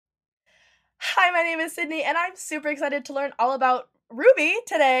Hi, my name is Sydney, and I'm super excited to learn all about Ruby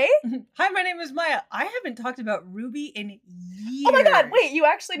today. Hi, my name is Maya. I haven't talked about Ruby in years. Oh my god, wait, you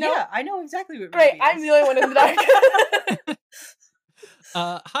actually know? Yeah, I know exactly what Great, Ruby is. I'm the only one in the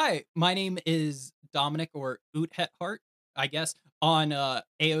dark. Hi, my name is Dominic, or Oothethart, I guess, on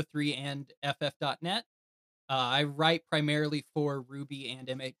AO3 and FF.net. I write primarily for Ruby and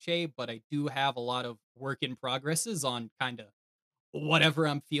MHA, but I do have a lot of work in progresses on kind of whatever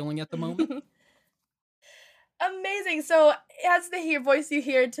I'm feeling at the moment. Amazing. So, as the voice you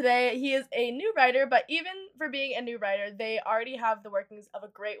hear today, he is a new writer, but even for being a new writer, they already have the workings of a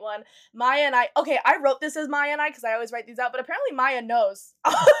great one. Maya and I, okay, I wrote this as Maya and I because I always write these out, but apparently Maya knows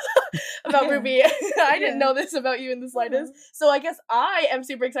about Ruby. I didn't know this about you in the slightest. So, I guess I am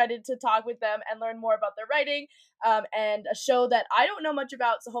super excited to talk with them and learn more about their writing and a show that I don't know much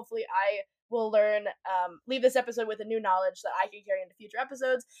about. So, hopefully, I will leave this episode with a new knowledge that I can carry into future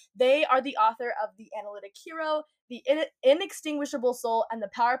episodes. They are the author of The Analytic Hero, The Inextinguishable Soul, and The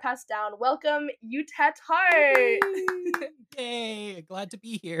Power Passed Down. Welcome, Oothethart. Yay, glad to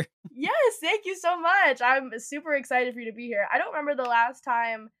be here. Yes, thank you so much. I'm super excited for you to be here. I don't remember the last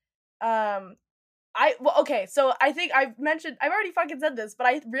time so I think I've already fucking said this, but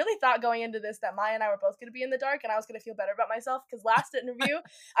I really thought going into this that Maya and I were both going to be in the dark and I was going to feel better about myself because last interview,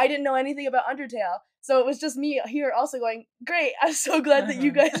 I didn't know anything about Undertale. So it was just me here also going, great, I'm so glad that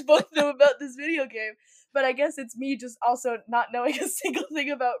you guys both know about this video game. But I guess it's me just also not knowing a single thing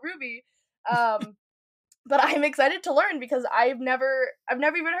about Ruby. But I'm excited to learn because I've never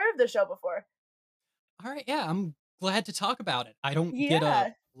even heard of this show before. All right, yeah, I'm glad to talk about it. I don't get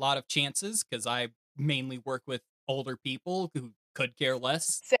a lot of chances because I mainly work with older people who could care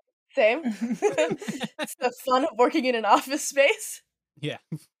less. Same. It's the fun of working in an office space. Yeah.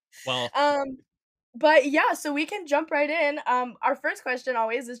 Well. But yeah, so we can jump right in. Our first question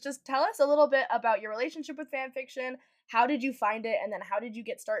always is just tell us a little bit about your relationship with fanfiction. How did you find it, and then how did you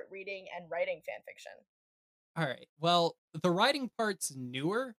start reading and writing fanfiction? All right. Well, the writing part's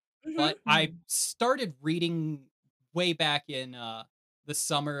newer, but I started reading way back in the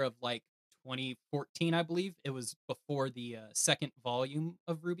summer of like 2014, I believe. It was before the second volume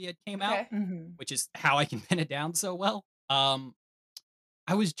of Ruby had came out, which is how I can pin it down so well.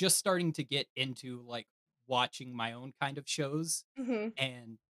 I was just starting to get into like watching my own kind of shows,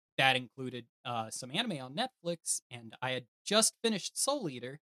 and that included some anime on Netflix, and I had just finished Soul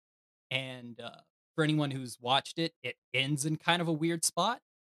Eater, and for anyone who's watched it, it ends in kind of a weird spot,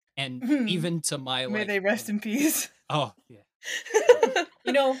 and even to my may they rest in peace. Oh yeah.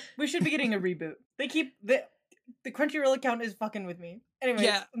 You know, we should be getting a reboot. They keep the Crunchyroll account is fucking with me. Anyways,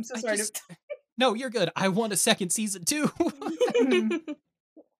 yeah, I'm so sorry. No, you're good. I want a second season too.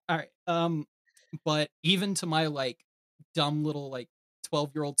 All right. But even to my like dumb little like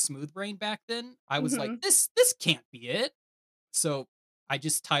 12-year-old smooth brain back then, I was like, this can't be it. So I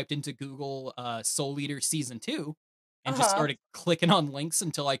just typed into Google Soul Eater Season 2 and just started clicking on links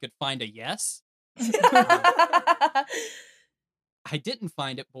until I could find a yes. I didn't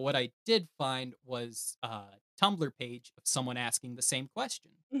find it, but what I did find was a Tumblr page of someone asking the same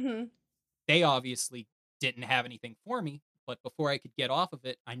question. They obviously didn't have anything for me, but before I could get off of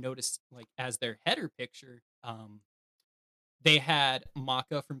it, I noticed, like, as their header picture, they had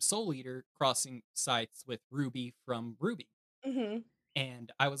Maka from Soul Eater crossing sites with Ruby from Ruby.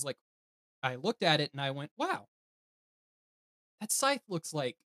 And I was like, I looked at it and I went, wow, that scythe looks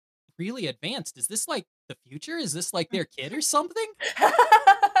like really advanced. Is this like the future? Is this like their kid or something?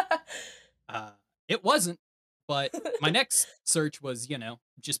 It wasn't, but my next search was,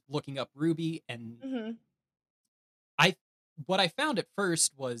 just looking up Ruby, and what I found at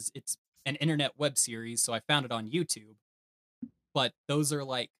first was it's an internet web series, so I found it on YouTube. But those are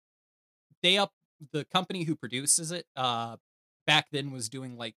like, the company who produces it, back then was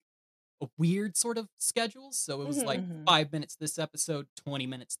doing like a weird sort of schedules. So it was like 5 minutes this episode, 20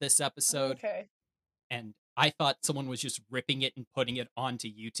 minutes this episode. Okay. And I thought someone was just ripping it and putting it onto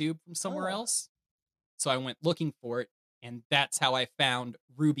YouTube from somewhere else. So I went looking for it, and that's how I found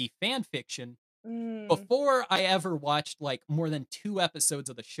Ruby Fanfiction before I ever watched like more than 2 episodes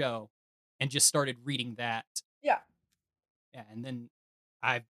of the show and just started reading that. Yeah. Yeah, and then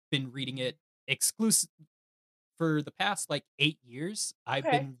I've been reading it exclusive for the past like 8 years. I've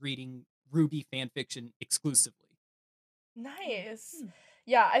been reading Ruby Fanfiction exclusively. Nice.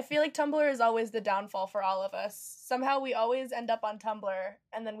 Yeah, I feel like Tumblr is always the downfall for all of us. Somehow we always end up on Tumblr,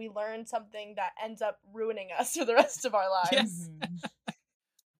 and then we learn something that ends up ruining us for the rest of our lives. Yes.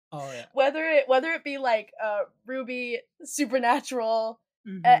 Oh yeah. Whether it be like Ruby, Supernatural,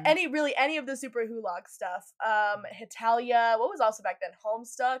 any of the Super Hulock stuff. Hitalia, what was also back then?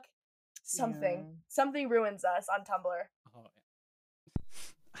 Homestuck. Something ruins us on Tumblr. Oh,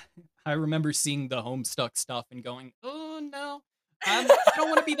 I remember seeing the Homestuck stuff and going, "Oh no, I don't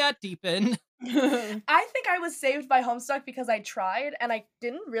want to be that deep in." I think I was saved by Homestuck because I tried and I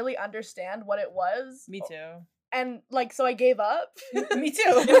didn't really understand what it was. Me too. And like, so I gave up. Me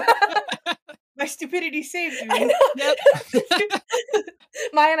too. My stupidity saved me. Yep.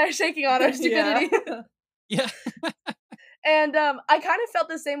 Maya and I shaking on our stupidity. Yeah. And I kind of felt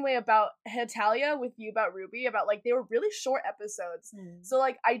the same way about Hetalia with you about Ruby, about like they were really short episodes. So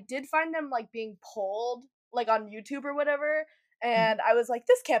like I did find them like being pulled like on YouTube or whatever. And I was like,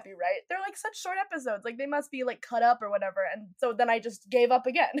 this can't be right. They're like such short episodes. Like they must be like cut up or whatever. And so then I just gave up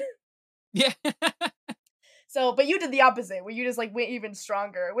again. Yeah. So, but you did the opposite, where you just like went even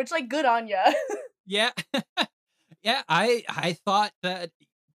stronger, which like good on ya. Yeah. Yeah, I thought that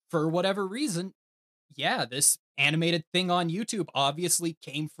for whatever reason, yeah, this animated thing on YouTube obviously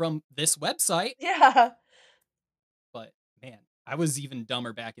came from this website. Yeah. But man, I was even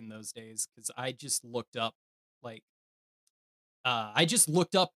dumber back in those days because I just looked up like I just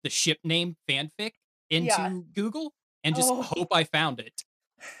looked up the ship name fanfic into Google and just hope I found it.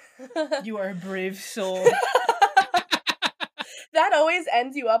 You are a brave soul. That always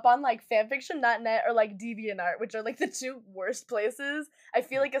ends you up on like fanfiction.net or like DeviantArt, which are like the two worst places. I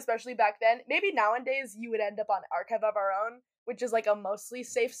feel like especially back then, maybe nowadays you would end up on Archive of Our Own, which is like a mostly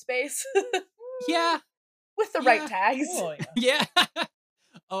safe space. Yeah. With the right tags. Oh, yeah. Yeah.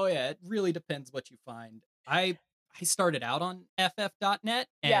 Oh yeah, it really depends what you find. I started out on ff.net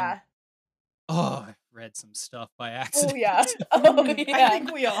and I read some stuff by accident. Oh yeah. Oh yeah. I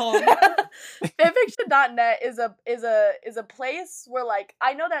think we all. Fanfiction.net is a place where like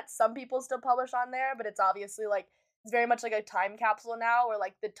I know that some people still publish on there, but it's obviously like it's very much like a time capsule now where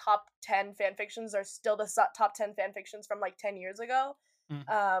like the top 10 fanfictions are still the top 10 fanfictions from like 10 years ago.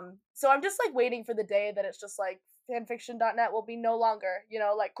 So I'm just like waiting for the day that it's just like fanfiction.net will be no longer, you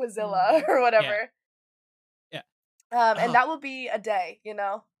know, like Quizilla or whatever. Yeah. And that will be a day, you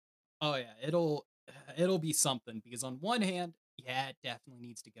know. Oh yeah, it'll be something because on one hand, yeah, it definitely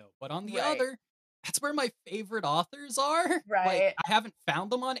needs to go. But on the other, that's where my favorite authors are. Right. Like I haven't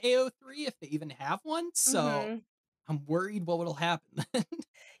found them on AO3 if they even have one, so I'm worried what will happen then.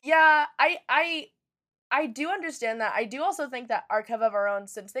 Yeah, I do understand that. I do also think that Archive of Our Own,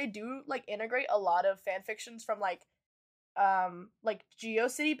 since they do like integrate a lot of fan fictions from like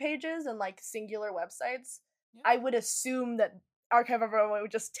GeoCity pages and like singular websites, I would assume that Archive of Our Own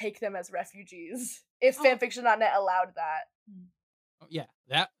would just take them as refugees if fanfiction.net allowed that. Oh, yeah,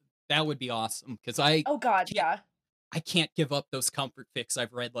 that would be awesome because I can't give up those comfort fics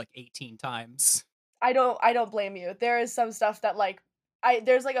I've read like 18 times. I don't blame you. There is some stuff that like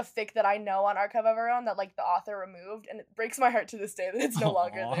there's like a fic that I know on Archive of Our Own that like the author removed, and it breaks my heart to this day that it's no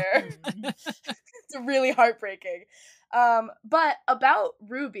longer there. It's really heartbreaking. But about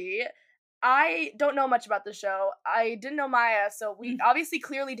Ruby, I don't know much about the show. I didn't know Maya, so we obviously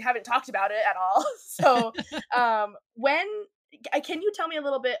clearly haven't talked about it at all. So, can you tell me a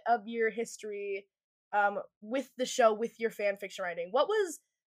little bit of your history with the show, with your fan fiction writing? What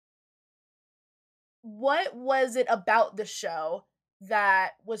was it about the show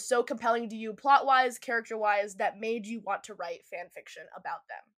that was so compelling to you, plot-wise, character-wise, that made you want to write fan fiction about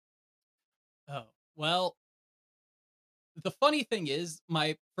them? Oh, well, the funny thing is,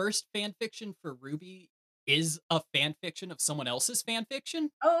 my first fan fiction for Ruby is a fan fiction of someone else's fan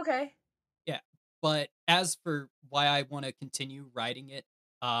fiction. Oh, okay. Yeah, but as for why I want to continue writing it,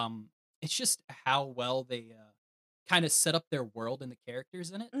 it's just how well they kind of set up their world and the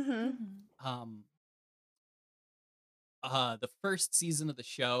characters in it. The first season of the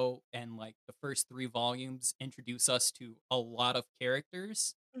show and like the first 3 volumes introduce us to a lot of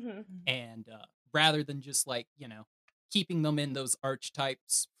characters, and rather than just like keeping them in those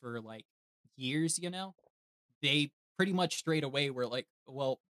archetypes for like years, they pretty much straight away were like,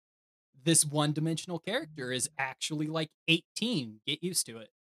 well, this one-dimensional character is actually like 18. Get used to it.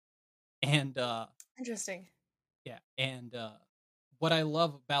 And interesting. Yeah, and what I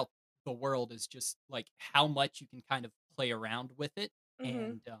love about the world is just like how much you can kind of play around with it,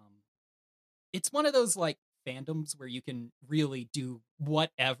 and it's one of those like fandoms where you can really do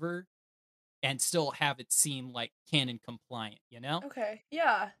whatever and still have it seem like canon compliant, Okay.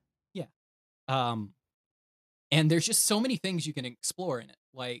 Yeah. Yeah. And there's just so many things you can explore in it.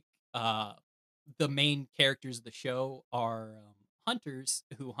 Like the main characters of the show are hunters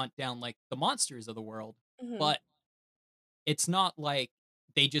who hunt down like the monsters of the world, but it's not like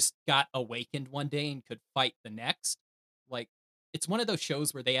they just got awakened one day and could fight the next. Like it's one of those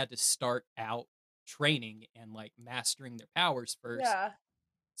shows where they had to start out training and like mastering their powers first. Yeah.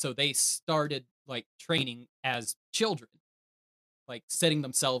 So they started like training as children, like setting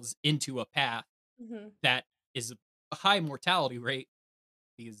themselves into a path Mhm. that is a high mortality rate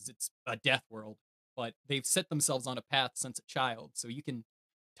because it's a death world, but they've set themselves on a path since a child. So you can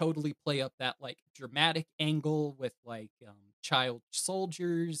totally play up that like dramatic angle with like child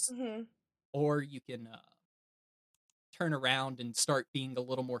soldiers, Mhm. or you can turn around and start being a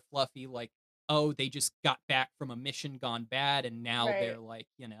little more fluffy, like, oh, they just got back from a mission gone bad and now Right. they're like,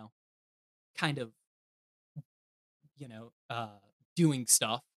 kind of, doing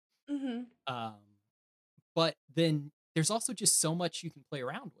stuff. Mhm. Um, but then there's also just so much you can play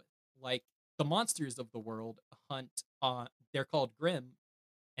around with. Like the monsters of the world hunt on, they're called Grimm,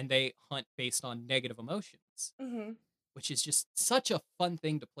 and they hunt based on negative emotions, Mhm. which is just such a fun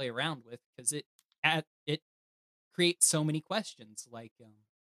thing to play around with because it creates so many questions like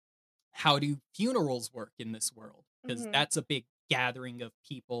how do funerals work in this world? Because Mhm. that's a big gathering of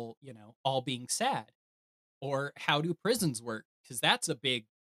people, all being sad. Or how do prisons work? Because that's a big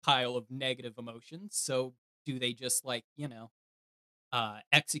pile of negative emotions. So do they just like,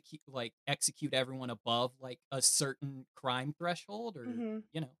 execute everyone above like a certain crime threshold, or Mhm.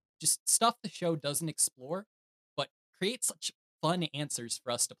 just stuff the show doesn't explore, but create such fun answers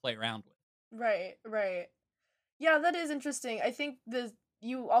for us to play around with. Right. Right. Yeah, that is interesting. I think the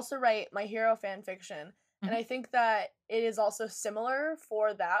you also write My Hero fan fiction, and Mhm. I think that it is also similar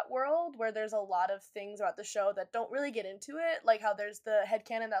for that world where there's a lot of things about the show that don't really get into it, like how there's the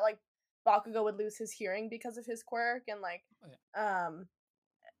headcanon that like Bakugo would lose his hearing because of his quirk and like Oh, yeah. um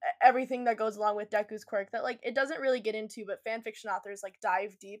everything that goes along with Deku's quirk that like it doesn't really get into, but fan fiction authors like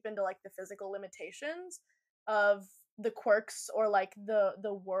dive deep into like the physical limitations of the quirks or like the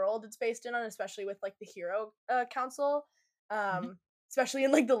world it's based in on, especially with like the hero council. Mhm. Especially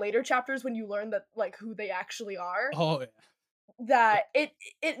in like the later chapters when you learn that like who they actually are. Oh, yeah. Yeah. That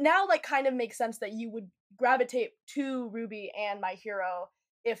it now like kind of makes sense that you would gravitate to Ruby and My Hero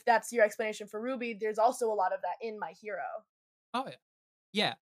if that's your explanation for Ruby. There's also a lot of that in My Hero. Oh, yeah.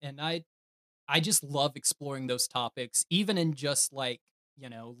 Yeah. And I just love exploring those topics, even in just like,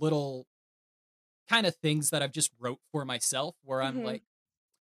 little kind of things that I've just wrote for myself where I'm Hmm. like,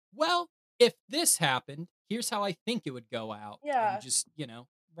 well, if this happened, here's how I think it would go out. And Yeah. just,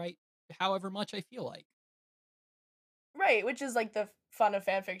 write however much I feel like. Right, which is like the fun of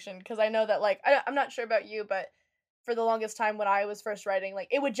fan fiction because I know that like I'm not sure about you, but for the longest time when I was first writing, like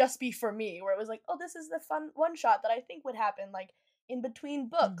it would just be for me, where it was like, oh, this is the fun one shot that I think would happen, like in between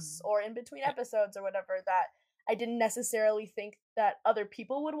books Mm. or in between Yeah. episodes or whatever. That I didn't necessarily think that other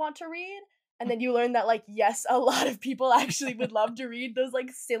people would want to read. And Mm. then you learn that like yes, a lot of people actually would love to read those like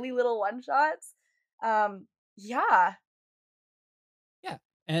silly little one shots. Yeah. Yeah.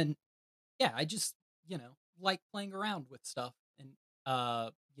 And yeah, I just, like playing around with stuff. And,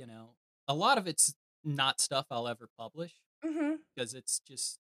 a lot of it's not stuff I'll ever publish Mhm. because it's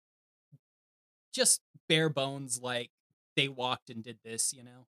just bare bones, like they walked and did this.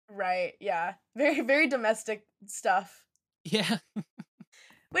 Right. Yeah. Very very domestic stuff. Yeah.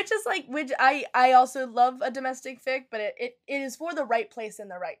 Which is like which I also love a domestic fic, but it is for the right place and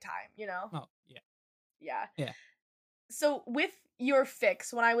the right time, you know? Oh, yeah. Yeah. Yeah. So with your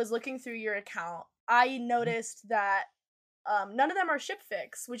fics, when I was looking through your account, I Mhm. noticed that none of them are ship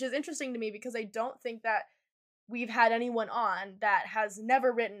fics, which is interesting to me because I don't think that we've had anyone on that has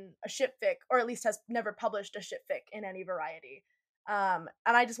never written a ship fic, or at least has never published a ship fic in any variety. And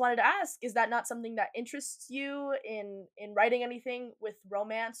I just wanted to ask, is that not something that interests you in writing anything with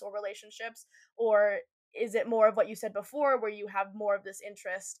romance or relationships, or is it more of what you said before, where you have more of this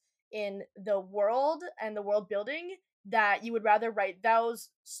interest in the world and the world building that you would rather write those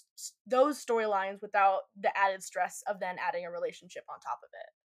storylines without the added stress of then adding a relationship on top of it?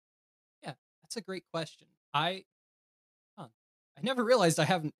 Yeah. That's a great question. Huh, I never realized I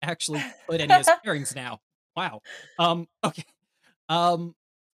haven't actually put any as pairings now. Wow. Okay. Um,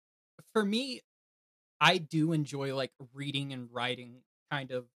 for me, I do enjoy like reading and writing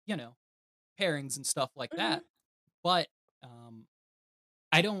kind of, pairings and stuff like Mhm. that. But um,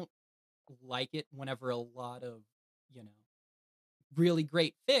 I don't like it whenever a lot of, you know, really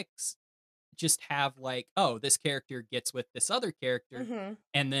great fics just have like, oh, this character gets with this other character, Mhm.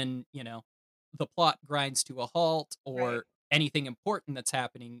 and then, the plot grinds to a halt, Right. or anything important that's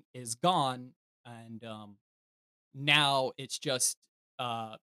happening is gone, and now it's just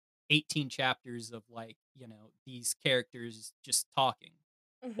uh 18 chapters of like, these characters just talking,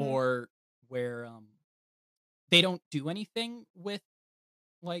 Mhm. or where they don't do anything with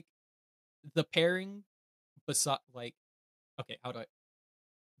like the pairing beside like, okay, how do I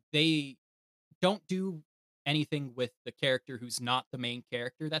they don't do anything with the character who's not the main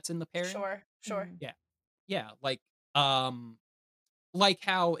character that's in the pairing. Sure, sure. Yeah. Yeah, um like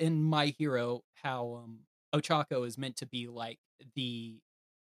how in My Hero, how Ochako is meant to be like the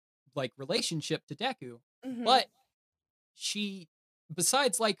relationship to Deku, Mhm. but she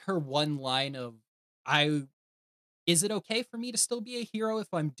besides like her one line of I is it okay for me to still be a hero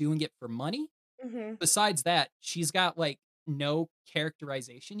if I'm doing it for money? Mhm. Besides that, she's got like no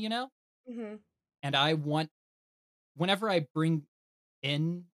characterization, Mhm. and I want whenever I bring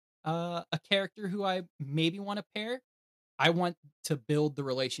in a character who I maybe want to pair, I want to build the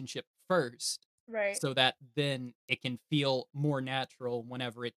relationship first Right. so that then it can feel more natural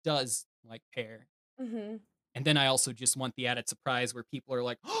whenever it does like pair. Mhm. And then I also just want the added surprise where people are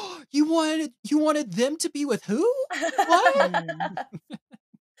like, "Oh, you wanted them to be with who? What?" Mm.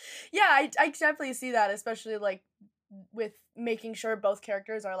 Yeah, I definitely see that, especially like with making sure both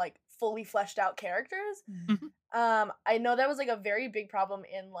characters are like fully fleshed out characters. Mhm. Mhm. I know that was like a very big problem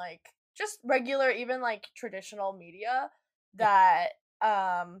in like just regular, even like traditional media Yeah. that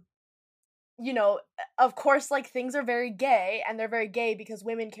um of course, like things are very gay, and they're very gay because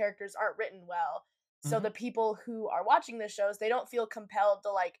women characters aren't written well. So Mhm. the people who are watching the shows, they don't feel compelled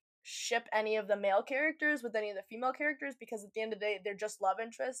to like ship any of the male characters with any of the female characters because at the end of the day, they're just love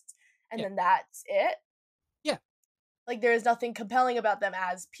interests, and Yeah. then that's it. Yeah. Like there is nothing compelling about them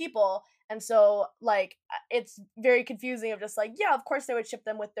as people, and so like it's very confusing of just like yeah, of course they would ship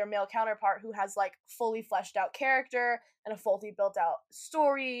them with their male counterpart who has like fully fleshed out character and a fully built out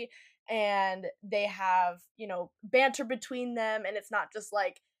story, and they have banter between them, and it's not just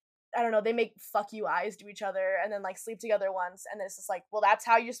like I don't know, they make fuck you eyes to each other and then like sleep together once, and then it's just like, well, that's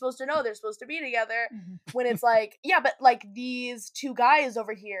how you're supposed to know they're supposed to be together. Mhm. When it's like, yeah, but like these two guys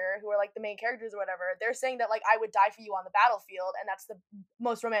over here who are like the main characters or whatever, they're saying that like I would die for you on the battlefield, and that's the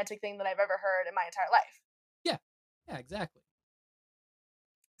most romantic thing that I've ever heard in my entire life. Yeah. Yeah, exactly.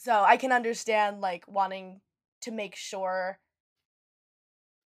 So I can understand like wanting to make sure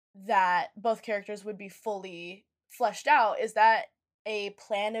that both characters would be fully fleshed out. Is that a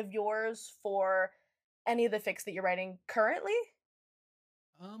plan of yours for any of the fics that you're writing currently?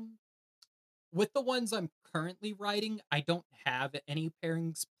 Um with the ones I'm currently writing, I don't have any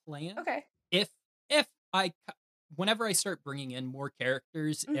pairings planned. Okay. If if I c- Whenever I start bringing in more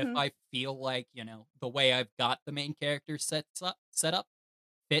characters, if Mhm. I feel like, the way I've got the main character set up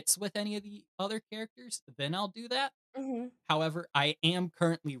fits with any of the other characters, then I'll do that. Mhm. However, I am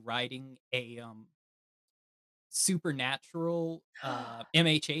currently writing a supernatural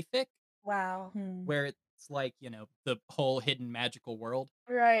MHA fic Wow. Hmm. where it's like, the whole hidden magical world.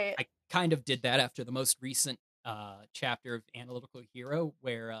 Right. I kind of did that after the most recent chapter of Analytical Hero,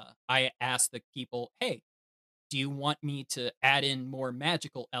 where I asked the people, "Hey, do you want me to add in more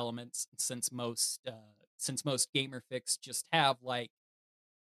magical elements?" Since most gamer fics just have like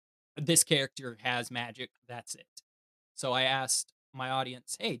this character has magic, that's it. So I asked my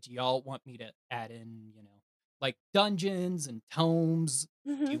audience, "Hey, do y'all want me to add in, like dungeons and tomes?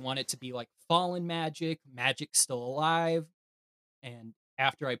 Do you Mhm. want it to be like fallen magic, magic still alive?" And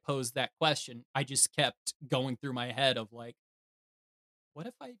after I posed that question, I just kept going through my head of like, what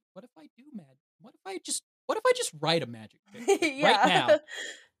if I do mad? What if I just write a magic fic like right Yeah. now?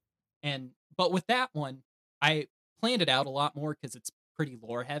 And but with that one, I planned it out a lot more because it's pretty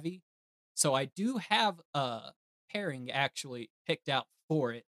lore heavy. So I do have a pairing actually picked out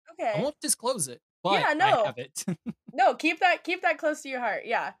for it. I Okay. won't disclose it, but Yeah, I have no. it. No, keep that close to your heart.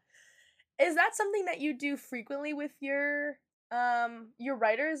 Yeah. Is that something that you do frequently with your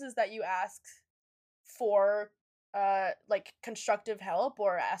writers, is that you ask for like constructive help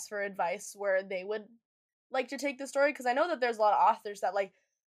or ask for advice where they would like to take the story? Because I know that there's a lot of authors that like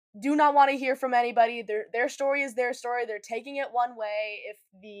do not want to hear from anybody. Their story is their story. They're taking it one way. If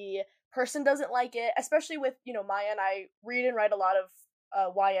the person doesn't like it, especially with Maya and I read and write a lot of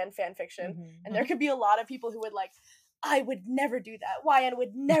YN fan fiction, Mhm. and there Mhm. could be a lot of people who would like, I would never do that. YN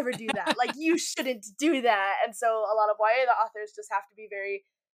would never do that. Like you shouldn't do that. And so a lot of YA the authors just have to be very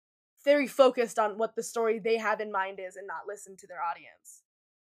very focused on what the story they have in mind is and not listen to their audience.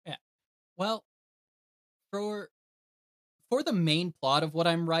 Yeah. Well, for for the main plot of what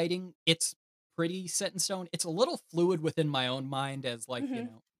I'm writing, it's pretty set in stone. It's a little fluid within my own mind as like,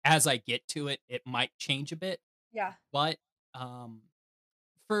 Mhm. as I get to it, it might change a bit. Yeah. But um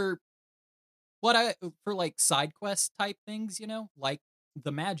for what I for like side quest type things, like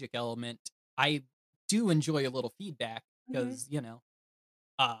the magic element, I do enjoy a little feedback Mhm. because,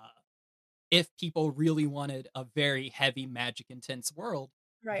 uh if people really wanted a very heavy magic intense world,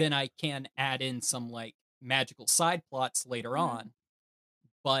 Right. then I can add in some like magical side plots later Mhm. on.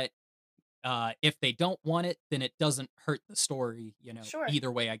 But If they don't want it, then it doesn't hurt the story, Sure.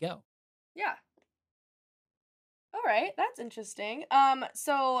 either way I go. Yeah. All right, that's interesting.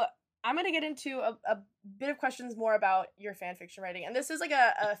 So I'm gonna get into a bit of questions more about your fan fiction writing, and this is like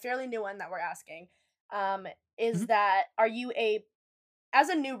a fairly new one that we're asking. Is Mhm. that are you a as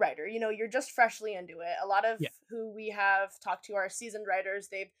a new writer, you're just freshly into it. A lot of Yeah. who we have talked to are seasoned writers.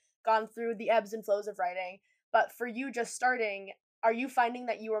 They've gone through the ebbs and flows of writing. But for you just starting, are you finding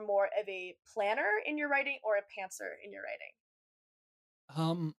that you are more of a planner in your writing or a pantser in your writing?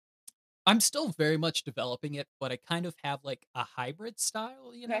 Um, I'm still very much developing it, but I kind of have like a hybrid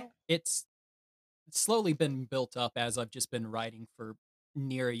style, Okay. It's slowly been built up as I've just been writing for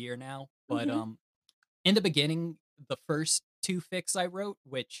near a year now. But Mhm. in the beginning, the first two fics I wrote,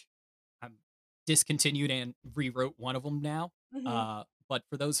 which I'm discontinued and rewrote one of them now. Mhm. But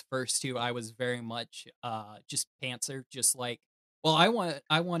for those first two, I was very much just pantser, just like, well, I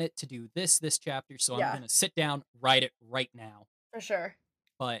want it to do this chapter, so I'm Yeah, gonna sit down, write it right now. for sure.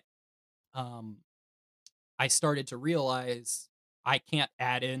 But um I started to realize I can't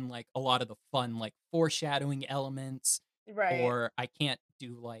add in like a lot of the fun like foreshadowing elements, Right. or I can't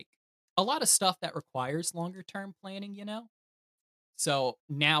do like a lot of stuff that requires longer term planning. So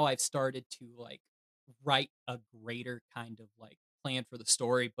now I've started to like write a greater kind of like plan for the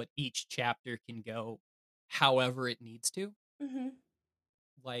story, but each chapter can go however it needs to. Mhm.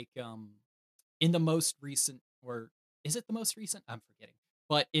 Like in the most recent, or is it the most recent? I'm forgetting.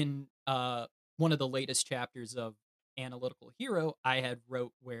 But in one of the latest chapters of Analytical Hero, I had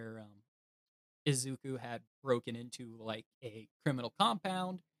wrote where Izuku had broken into like a criminal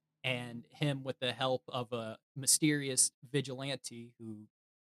compound, and him, with the help of a mysterious vigilante who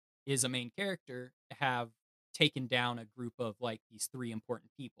is a main character, have taken down a group of like these three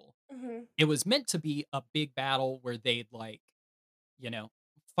important people. Mhm. It was meant to be a big battle where they'd like, you know,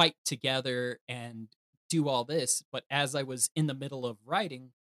 fight together and do all this. But as I was in the middle of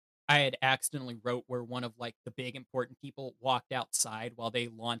writing, I had accidentally wrote where one of like the big important people walked outside while they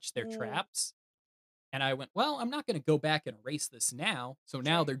launched their Mm, traps. And I went, well, I'm not going to go back and erase this now. So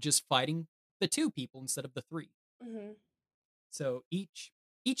now sure. they're just fighting the two people instead of the three. Mhm. So each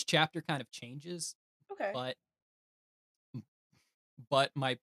chapter kind of changes, Okay. but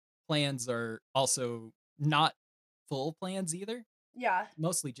my plans are also not full plans either. Yeah.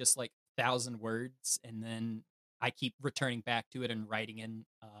 Mostly just like 1,000 words, and then I keep returning back to it and writing in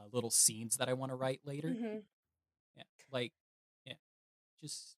little scenes that I want to write later. Mhm. Yeah, like yeah,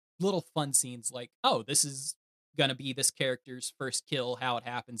 just little fun scenes like, oh, this is gonna be this character's first kill, how it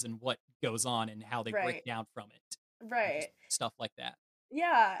happens and what goes on and how they break Right. down from it, and just Right. stuff like that.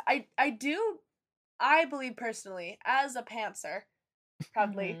 Yeah, I believe personally as a pantser,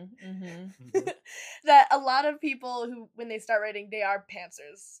 proudly, Mhm. Mhm. Hmm. that a lot of people who when they start writing they are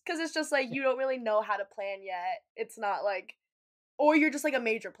pantsers cuz it's just like Yeah, you don't really know how to plan yet. It's not like or you're just like a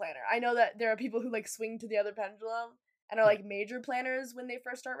major planner. I know that there are people who like swing to the other pendulum and are yeah, like major planners when they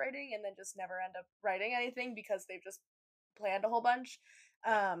first start writing and then just never end up writing anything because they've just planned a whole bunch.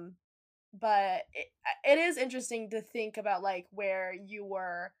 yeah, Um but it is interesting to think about like where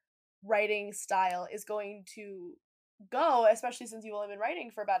your writing style is going to go, especially since you've only been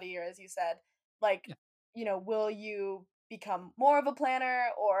writing for about a year, as you said. Like, yeah, will you become more of a planner,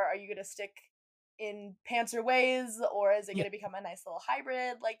 or are you going to stick in pantser ways, or is it yeah, going to become a nice little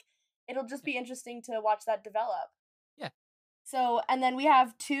hybrid? Like, it'll just yeah, be interesting to watch that develop. yeah. So, and then we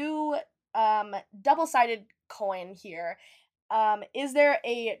have two double-sided coin here. Is there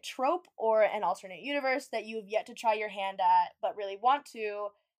a trope or an alternate universe that you've yet to try your hand at but really want to?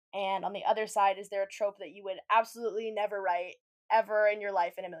 And on the other side, is there a trope that you would absolutely never write ever in your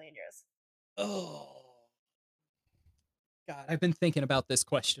life in a million years? Oh God, I've been thinking about this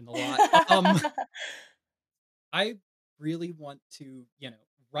question a lot. I really want to,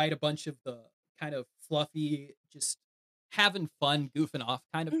 write a bunch of the kind of fluffy, just having fun, goofing off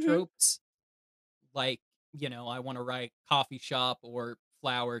kind of Mhm. tropes. Like, I want to write coffee shop or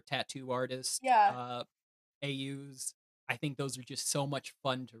flower tattoo artist Yeah. AUs. I think those are just so much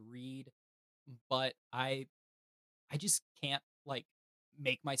fun to read, but I just can't like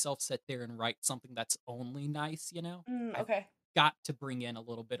make myself sit there and write something that's only nice. I've Okay. got to bring in a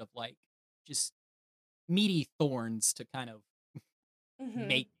little bit of like just meaty thorns to kind of Mhm.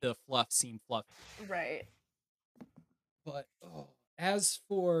 make the fluff seem fluffy. Right. But as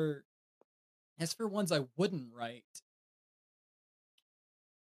for ones I wouldn't write,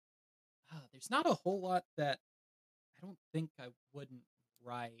 there's not a whole lot that I don't think I wouldn't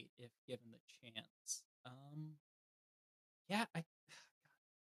write if given the chance. Yeah,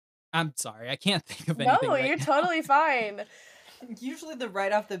 I'm sorry, I can't think of anything No, right you're now. totally fine. Usually the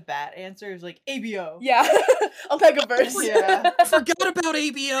right off the bat answer is like ABO. Yeah. Omegaverse. Yeah. I forgot about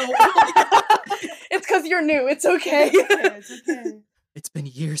ABO. Oh my God. It's because you're new. It's okay. It's okay. It's been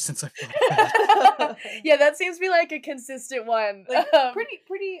years since I've thought about it. Yeah, that seems to be like a consistent one. Like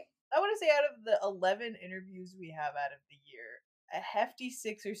pretty. I want to say out of the 11 interviews we have out of the year, a hefty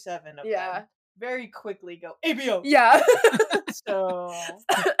 6 or 7 of them very quickly go ABO. Yeah. So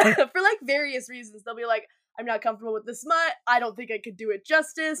for like various reasons, they'll be like, I'm not comfortable with the smut. I don't think I could do it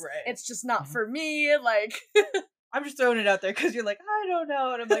justice. Right. It's just not for me. Like, I'm just throwing it out there because you're like, I don't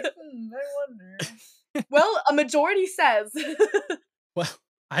know, and I'm like, I wonder. Well, a majority says. Well,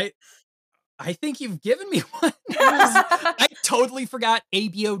 I think you've given me one. I totally forgot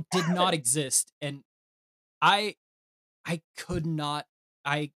ABO did not exist, and I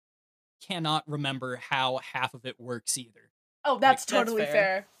cannot remember how half of it works either. Oh, that's totally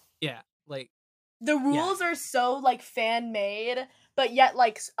fair. Yeah, like the rules are so like fan made, but yet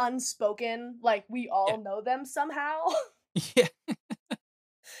like unspoken. Like we all know them somehow. Yeah.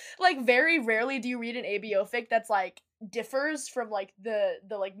 Like very rarely do you read an ABO fic that's like differs from like the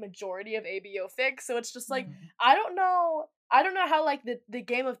like majority of ABO fic. So it's just like I don't know how like the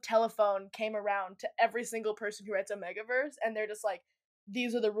game of telephone came around to every single person who writes Omegaverse, and they're just like,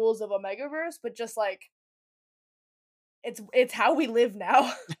 these are the rules of Omegaverse, but just like it's how we live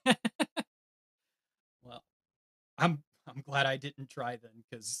now. Well, I'm glad I didn't try then,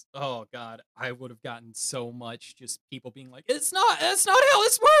 because oh god, I would have gotten so much just people being like, that's not how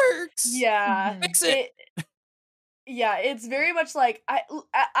this works. Yeah. Fix it. Yeah, it's very much like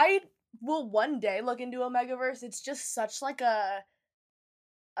I will one day look into Omegaverse. It's just such like a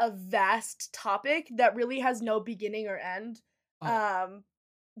vast topic that really has no beginning or end.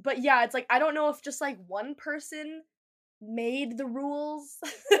 But yeah, it's like I don't know if just like one person made the rules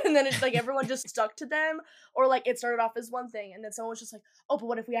and then it's like everyone just stuck to them, or like it started off as one thing and then someone was just like, oh, but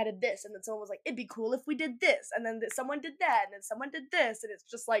what if we added this, and then someone was like, it'd be cool if we did this, and then someone did that, and then someone did this, and it's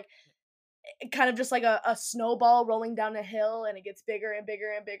just like kind of just like a snowball rolling down a hill, and it gets bigger and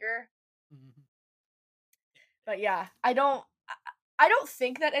bigger and bigger. But yeah, I don't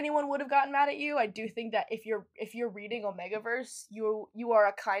think that anyone would have gotten mad at you. I do think that if you're reading Omegaverse, you are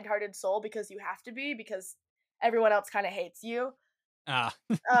a kind-hearted soul because you have to be, because everyone else kind of hates you. So,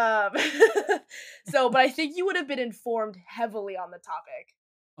 but I think you would have been informed heavily on the topic.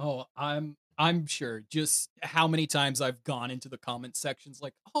 Oh, I'm sure. Just how many times I've gone into the comment sections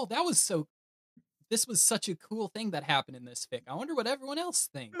like, oh, this was such a cool thing that happened in this fic. I wonder what everyone else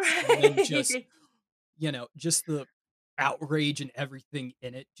thinks. And then just, just the outrage and everything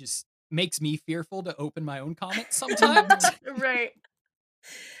in it just makes me fearful to open my own comments sometimes. Right.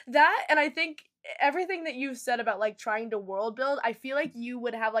 That, and I think everything that you've said about like trying to world build, I feel like you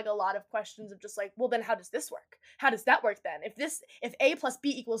would have like a lot of questions of just like, well, then how does this work? How does that work then? If A plus B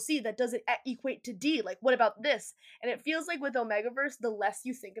equals C, that doesn't equate to D. Like, what about this? And it feels like with Omegaverse, the less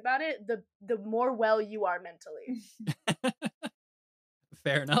you think about it, the more well you are mentally.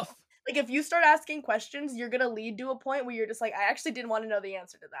 Fair enough. Like, if you start asking questions, you're gonna lead to a point where you're just like, I actually didn't want to know the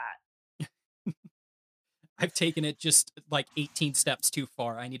answer to that. I've taken it just like 18 steps too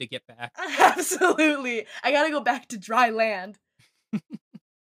far. I need to get back. Absolutely. I gotta go back to dry land.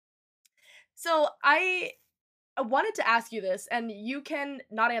 So I wanted to ask you this, and you can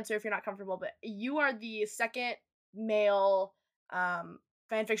not answer if you're not comfortable, but you are the second male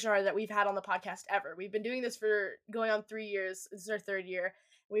fanfiction writer that we've had on the podcast ever. We've been doing this for going on 3 years. This is our 3rd year.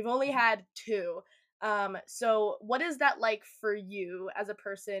 We've only had 2. So what is that like for you as a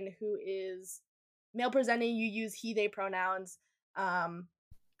person who is male presenting, you use he, they pronouns,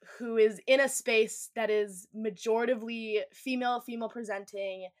 who is in a space that is majoritively female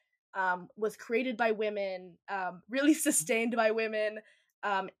presenting, was created by women, really sustained by women.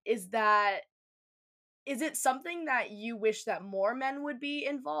 Is it something that you wish that more men would be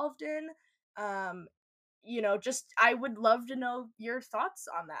involved in? Just I would love to know your thoughts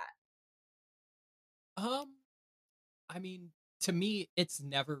on that. I mean, to me, it's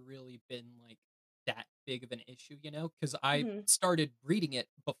never really been like that big of an issue, because I started reading it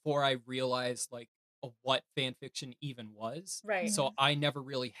before I realized like what fanfiction even was. Right. So I never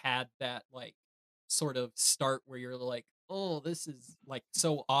really had that like sort of start where you're like, oh, this is like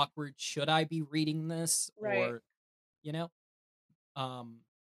so awkward. Should I be reading this? Right. Or,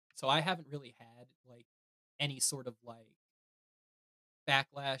 so I haven't really had like any sort of like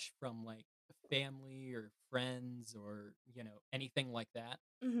backlash from like family or friends or, anything like that.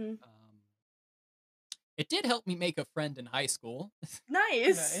 It did help me make a friend in high school.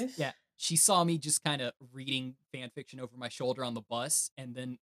 Nice. Yeah. She saw me just kind of reading fanfiction over my shoulder on the bus and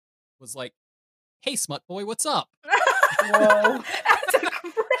then was like, hey, smut boy, what's up? Whoa.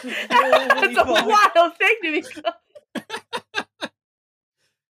 That's a wild thing to be called.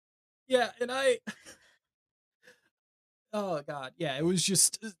 Yeah, and oh god, yeah, it was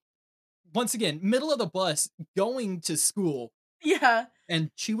just once again, middle of the bus going to school. Yeah.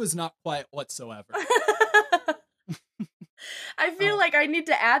 And she was not quiet whatsoever. I feel like I need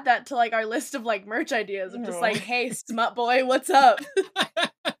to add that to like our list of like merch ideas of just like, hey, smut boy, what's up?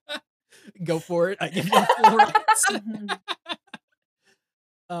 Go for it. I give you full rights.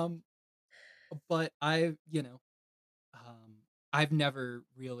 But I've never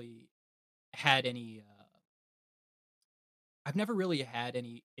really had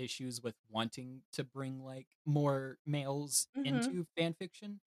any issues with wanting to bring like more males into fan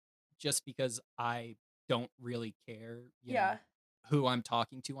fiction just because I don't really care, Yeah. who I'm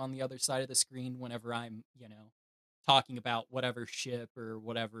talking to on the other side of the screen whenever I'm, talking about whatever ship or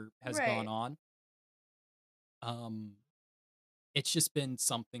whatever has gone Right. on. It's just been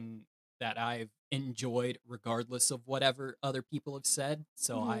something that I've enjoyed regardless of whatever other people have said.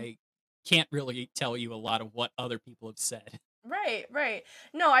 So I can't really tell you a lot of what other people have said. Right, right.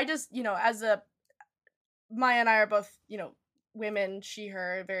 No, I just, as a Maya and I are both, women, she,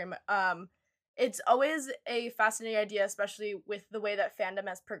 her, very much. It's always a fascinating idea, especially with the way that fandom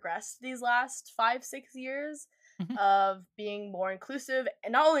has progressed these last 5, 6 years Mhm. of being more inclusive,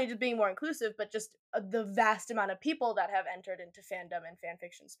 and not only just being more inclusive, but just the vast amount of people that have entered into fandom and fan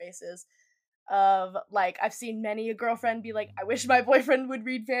fiction spaces. Of like, I've seen many a girlfriend be like, I wish my boyfriend would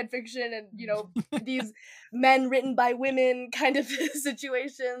read fan fiction, and these men written by women kind of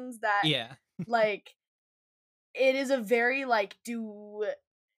situations that Yeah. like it is a very like do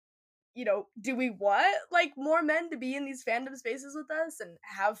we want like more men to be in these fandom spaces with us and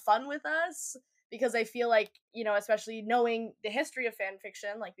have fun with us? Because I feel like, especially knowing the history of fan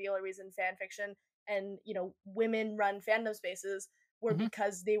fiction, like the only reason fan fiction and, women run fandom spaces were Mhm.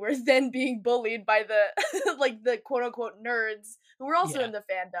 because they were then being bullied by the like the quote unquote nerds who were also Yeah. in the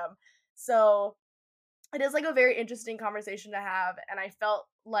fandom. So it is like a very interesting conversation to have, and I felt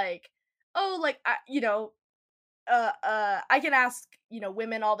like, oh, like I can ask,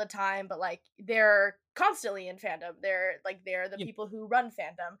 women all the time, but like they're constantly in fandom. They're the Yeah. people who run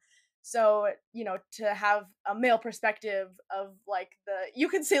fandom. So, to have a male perspective of like you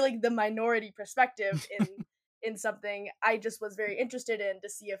could say like the minority perspective in something, I just was very interested in to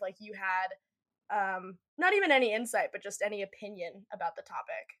see if like you had not even any insight, but just any opinion about the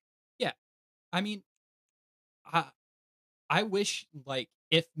topic. Yeah. I mean, I I wish like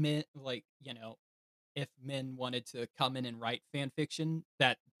if men like, if men wanted to come in and write fan fiction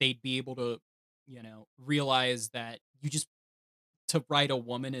that they'd be able to, realize that you just to write a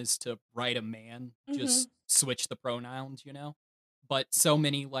woman is to write a man, Mhm. just switch the pronouns. But so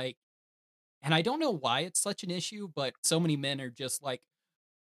many like and I don't know why it's such an issue, but so many men are just like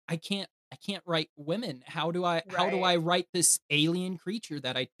I can't write women. How do I Right. write this alien creature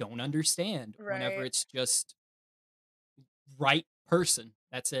that I don't understand whenever Right. it's just right person.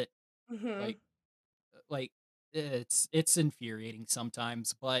 That's it. Mhm. Like like it's infuriating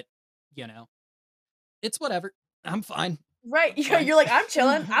sometimes, but you know, it's whatever. I'm fine. Right. I'm fine. You're like, I'm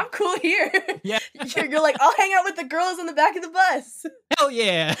chilling. I'm cool here. Yeah. You're like, I'll hang out with the girls in the back of the bus. Hell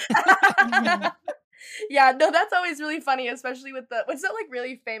yeah. Yeah, no, that's always really funny, especially with what's that like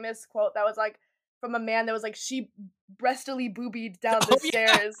really famous quote that was like from a man that was like, she breastily boobied down the Oh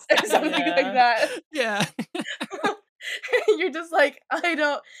yeah. stairs or something like Yeah. that. Yeah. You're just like, I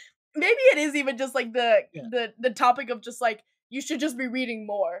don't. Maybe it is even just like Yeah. the topic of just like you should just be reading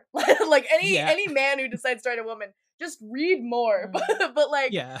more. Like any Yeah. any man who decides to write a woman, just read more. But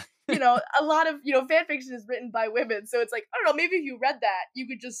like Yeah. a lot of fan fiction is written by women, so it's like I don't know. Maybe if you read that, you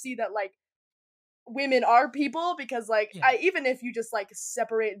could just see that like women are people because like Yeah. even if you just like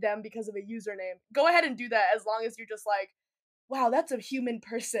separate them because of a username, go ahead and do that as long as you're just like, wow, that's a human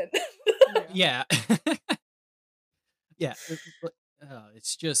person. Yeah. Yeah.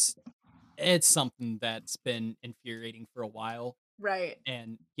 It's just it's something that's been infuriating for a while. Right.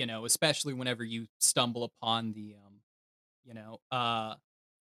 And, especially whenever you stumble upon the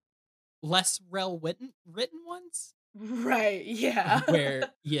less written ones Right. Yeah. where,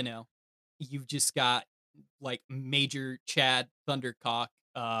 you've just got like major Chad Thundercock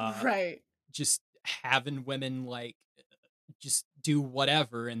Right. just having women like just do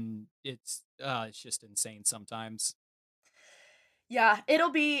whatever and it's just insane sometimes. Yeah,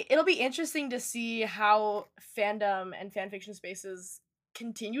 it'll be interesting to see how fandom and fanfiction spaces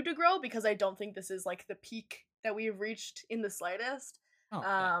continue to grow because I don't think this is like the peak that we've reached in the slightest. Oh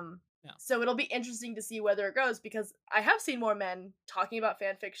yeah. Um No. so it'll be interesting to see whether it grows because I have seen more men talking about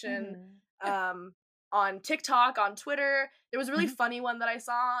fanfiction. Mhm. Yeah. Um on TikTok, on Twitter. There was a really Mhm. funny one that I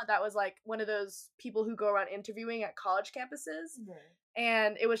saw that was like one of those people who go around interviewing at college campuses. Right.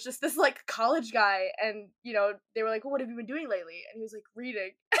 And it was just this like college guy, and they were like, well, what have you been doing lately? And he was like,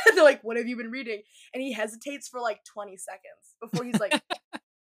 reading. And they're like, what have you been reading? And he hesitates for like 20 seconds before he's like,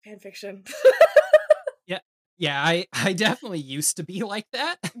 fan fiction. Yeah. Yeah, I definitely used to be like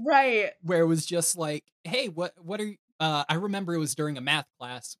that. Right. Where it was just like, "Hey, what are you?" I remember it was during a math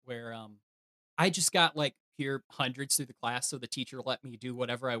class where I just got like pure hundreds through the class, so the teacher let me do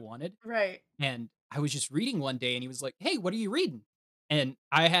whatever I wanted. Right. And I was just reading one day, and he was like, "Hey, what are you reading?" And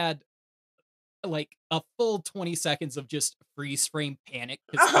I had like a full 20 seconds of just freeze frame panic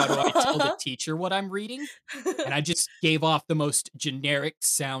because how do I tell the teacher what I'm reading? And I just gave off the most generic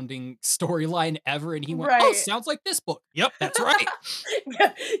sounding storyline ever, and he went, "Oh, Right. sounds like this book." Yep, that's right.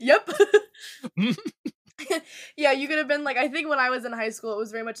 Yep. Yeah, you could have been like, I think when I was in high school, it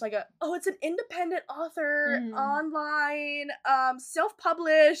was very much like it's an independent author, online,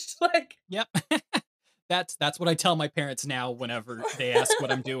 self-published, like. Yep. That's what I tell my parents now whenever they ask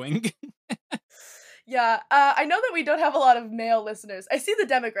what I'm doing. Yeah, I know that we don't have a lot of male listeners. I see the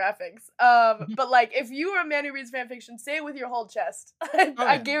demographics. But like, if you are a man who reads fan fiction, say it with your whole chest. I, Oh,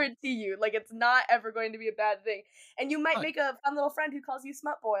 I yeah. guarantee you, like, it's not ever going to be a bad thing, and you might Oh, make a fun little friend who calls you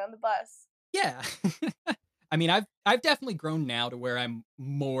smut boy on the bus. yeah. I mean, I've definitely grown now to where I'm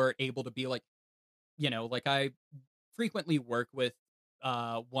more able to be like, like I frequently work with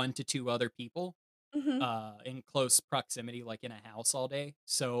 1 to 2 other people Hmm. in close proximity, like in a house all day.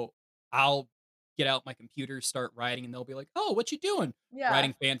 So I'll get out my computer, start writing, and they'll be like, "Oh, what you doing?" Yeah.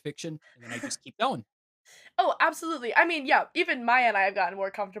 Writing fan fiction, and then I just keep going. Oh, absolutely. I mean, yeah, even Maya and I have gotten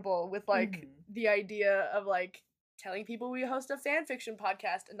more comfortable with like Mhm. the idea of like telling people we host a fan fiction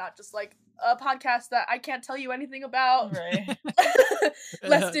podcast and not just like a podcast that I can't tell you anything about. Right.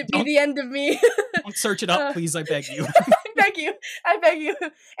 Lest it be Don't the end of me. don't search it up, uh, please. I beg you. I beg you. I beg you.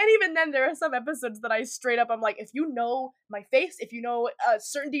 And even then, there are some episodes that I straight up, I'm like, if you know my face, if you know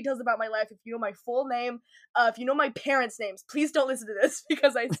certain details about my life, if you know my full name, if you know my parents' names, please don't listen to this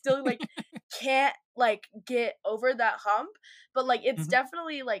because I still like can't like get over that hump. But like, it's Mhm.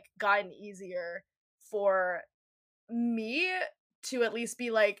 definitely like gotten easier for me to at least be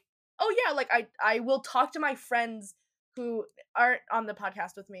like, oh yeah, like I will talk to my friends who aren't on the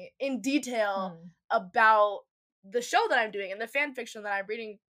podcast with me in detail Mm. about the show that I'm doing and the fan fiction that I'm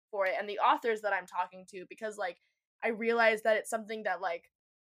reading for it and the authors that I'm talking to, because like I realize that it's something that like,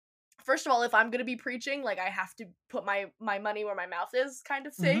 first of all, if I'm going to be preaching, like I have to put my money where my mouth is, kind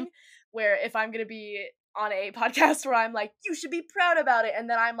of Mhm. thing, where if I'm going to be on a podcast where I'm like, you should be proud about it, and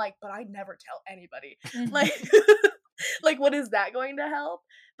then I'm like, but I never tell anybody, Mhm. like like what is that going to help?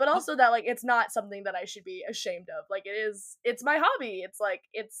 But Yep. also that like it's not something that I should be ashamed of. Like it's my hobby. It's like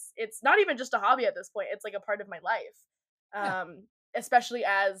it's not even just a hobby at this point. It's like a part of my life. Yeah. Especially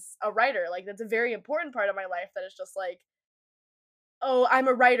as a writer, like that's a very important part of my life that is just like, oh, I'm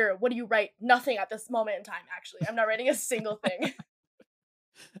a writer. What do you write? Nothing at this moment in time, actually. I'm not writing a single thing.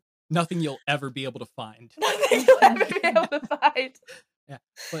 Nothing you'll ever be able to find. Nothing you'll ever be able to find. Yeah.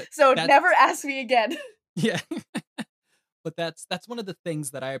 But So that's never ask me again. yeah. But that's one of the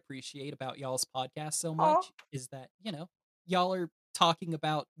things that I appreciate about y'all's podcast so Aw. much is that, y'all are talking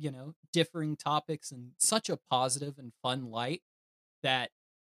about, differing topics in such a positive and fun light that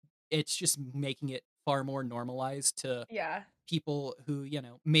it's just making it far more normalized to Yeah. people who,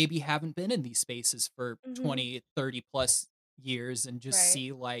 maybe haven't been in these spaces for Mhm. 20, 30 plus years and just Right.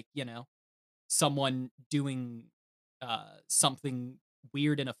 see like, someone doing something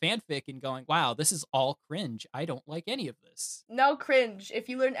weird in a fanfic and going, "Wow, this is all cringe. I don't like any of this." No cringe. If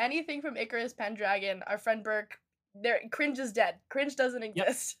you learn anything from Icarus Pendragon, our friend Burke, there cringe is dead. Cringe doesn't Yep.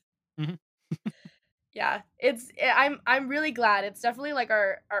 exist. Mhm. Yeah, I'm really glad. It's definitely like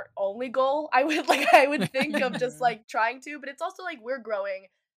our only goal. I would think of just Mhm. like trying to, but it's also like we're growing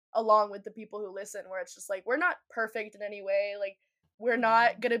along with the people who listen, where it's just like we're not perfect in any way. Like we're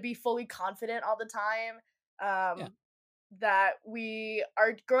not Mhm. going to be fully confident all the time. Yeah. That we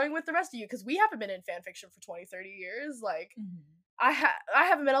are growing with the rest of you, because we haven't been in fan fiction for 20, 30 years. Like Mhm. I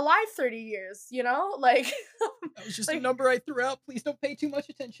haven't been alive 30 years, you know? Like That was just a like number I threw out. Please don't pay too much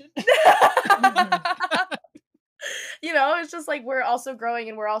attention. Mhm. it's just like we're also growing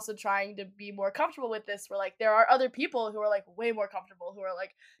and we're also trying to be more comfortable with this. We're like, there are other people who are like way more comfortable, who are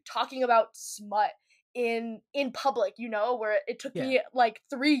like talking about smut in public, where it took Yeah. me like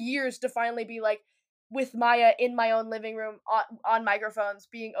 3 years to finally be like with Maya in my own living room on microphones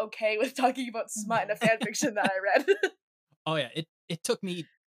being okay with talking about smut in a Mhm. fan fiction that I read. Oh yeah, it took me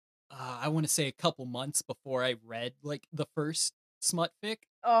I want to say a couple months before I read like the first smut fic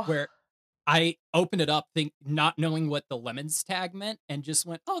Oh, where I opened it up, not knowing what the lemons tag meant, and just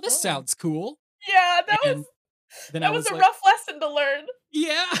went, "Oh, this Oh. sounds cool." Yeah, And then I that was was a like, rough lesson to learn.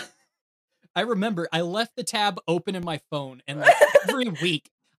 "Yeah." I remember I left the tab open in my phone, and like every week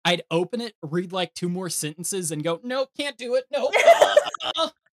I'd open it, read like 2 more sentences, and go, "Nope, can't do it. Nope."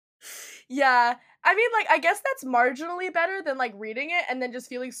 Yeah. I mean, like, I guess that's marginally better than, like, reading it and then just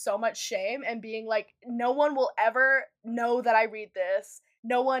feeling so much shame and being like, "No one will ever know that I read this.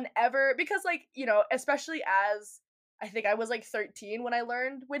 No one ever," because, like, especially as I think I was, like, 13 when I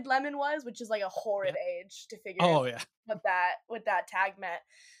learned when lemon was, which is, like, a horrid Yeah. age to figure Oh yeah. what that tag meant.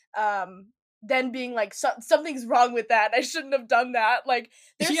 Then being like, "Something's wrong with that. I shouldn't have done that." Like,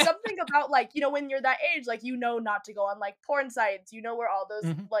 there's Yeah. something about, like, when you're that age, like, not to go on, like, porn sites, where all those,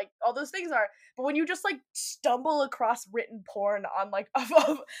 Mhm. like, all those things are. But when you just, like, stumble across written porn on, like, of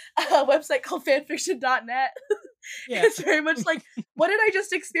a website called fanfiction.net, Yeah. it's very much like, "What did I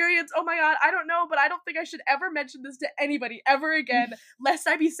just experience? Oh my god, I don't know, but I don't think I should ever mention this to anybody ever again, lest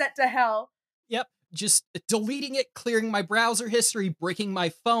I be sent to hell." Yep. Just deleting it, clearing my browser history, breaking my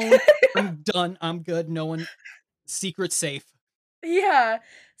phone. I'm done. I'm good. No one secret safe. Yeah.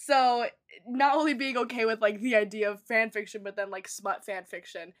 So, not only being okay with, like, the idea of fan fiction, but then, like, smut fan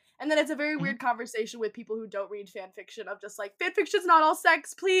fiction. And then it's a very Mhm. weird conversation with people who don't read fan fiction of just like, "Fan fiction's not all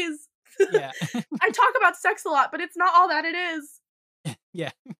sex, please." Yeah. I talk about sex a lot, but it's not all that it is.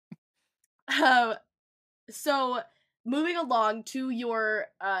 Yeah. Um, so moving along to your,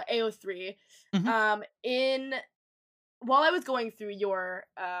 AO3, Mhm. in while I was going through your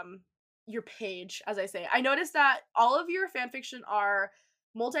page, as I say, I noticed that all of your fan fiction are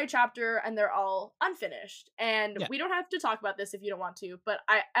multi-chapter and they're all unfinished. And Yeah. we don't have to talk about this if you don't want to, but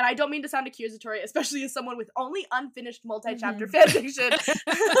I don't mean to sound accusatory, especially as someone with only unfinished multi-chapter Mhm. fan fiction.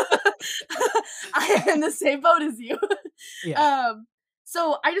 I am in the same boat as you. Yeah. um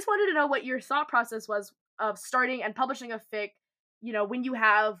so I just wanted to know what your thought process was of starting and publishing a fic, when you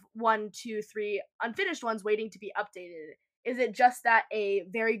have one, two, three unfinished ones waiting to be updated. Is it just that a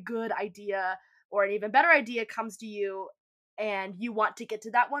very good idea or an even better idea comes to you and you want to get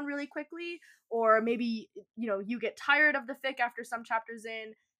to that one really quickly? Or maybe, you get tired of the fic after some chapters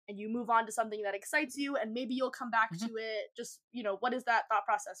in and you move on to something that excites you and maybe you'll come back Mhm. to it. Just, what is that thought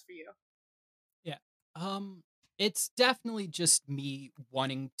process for you? Yeah. It's definitely just me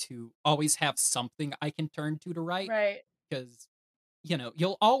wanting to always have something I can turn to write, Right. because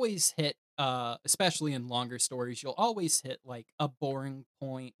you'll always hit, especially in longer stories, you'll always hit like a boring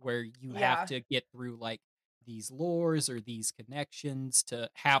point where you have Yeah. to get through like these lores or these connections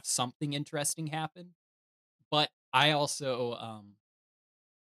to have something interesting happen. But I also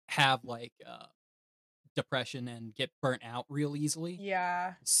have like depression and get burnt out real easily.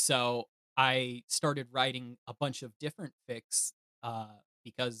 Yeah. So I started writing a bunch of different fics,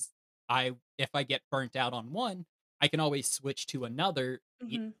 because if I get burnt out on one, I can always switch to another,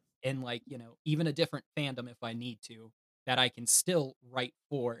 Mhm. in like, even a different fandom if I need to, that I can still write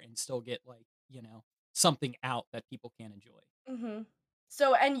for and still get like, something out that people can enjoy. Mhm.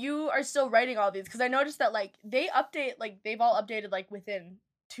 So, and you are still writing all these because I noticed that like they've all updated like within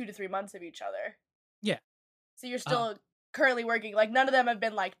 2 to 3 months of each other. Yeah. So you're Uh, still currently working. Like none of them have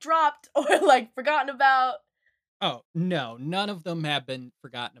been like dropped or like forgotten about. oh, no, none of them have been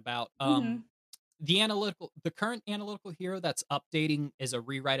forgotten about. Mhm. The current analytical hero that's updating is a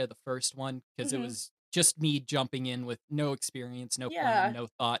rewrite of the first one, because it Mhm. was just me jumping in with no experience, no plan, Yeah. no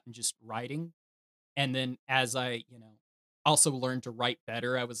thought, and just writing. And then as I, also learned to write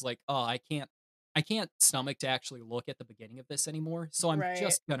better, I was like, oh, I can't stomach to actually look at the beginning of this anymore, so I'm Right.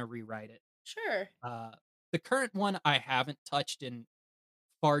 just gonna rewrite it. Sure. Uh, the current one I haven't touched in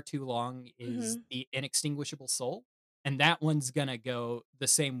far too long is Mhm. the Inextinguishable Soul, and that one's gonna go the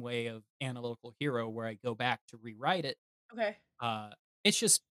same way of Analytical Hero, where I go back to rewrite it. Okay. Uh, it's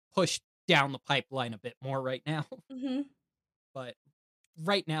just pushed down the pipeline a bit more right now, Mhm. but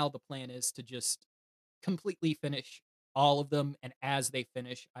right now the plan is to just completely finish all of them, and as they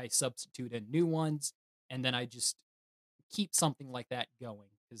finish, I substitute in new ones, and then I just keep something like that going,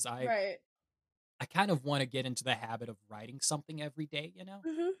 because Right. I kind of want to get into the habit of writing something every day,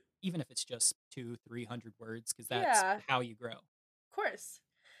 Mhm. even if it's just 200-300 words, because that's Yeah. how you grow. Of course.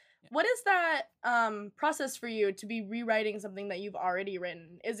 Yeah. What is that process for you to be rewriting something that you've already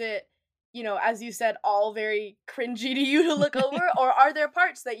written? Is it, as you said, all very cringy to you to look over, or are there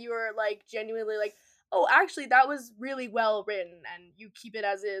parts that you are like genuinely like, oh, actually that was really well written, and you keep it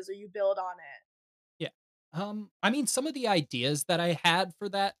as is or you build on it? Yeah. I mean, some of the ideas that I had for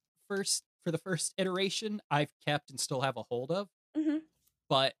the first iteration, I've kept and still have a hold of, Mhm.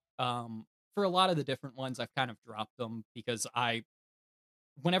 but for a lot of the different ones, I've kind of dropped them because I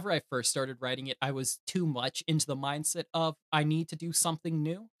whenever I first started writing it, I was too much into the mindset of I need to do something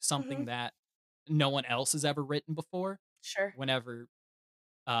new, something Mhm. that no one else has ever written before. Sure. Whenever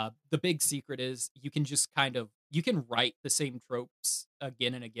the big secret is you can just you can write the same tropes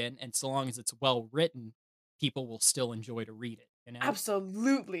again and again, and so long as it's well written, people will still enjoy to read it, you know?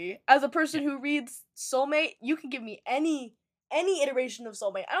 Absolutely. As a Yeah. person who reads Soulmate, you can give me any iteration of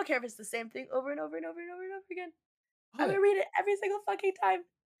Soulmate. I don't care if it's the same thing over and over and over and over and over again. Oh I'm yeah. gonna read it every single fucking time.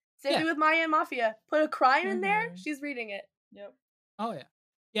 Same Yeah. thing with Maya and Mafia. Put a crime in there, Mhm. she's reading it. Yep. Oh yeah.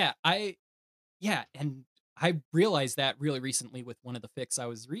 Yeah, and I realized that really recently with one of the fics I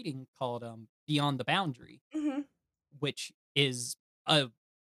was reading called Beyond the Boundary, Mhm. which is a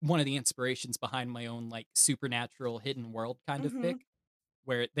one of the inspirations behind my own like supernatural hidden world kind of fic, Mhm.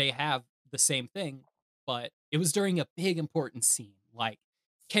 where they have the same thing, but it was during a big important scene. Like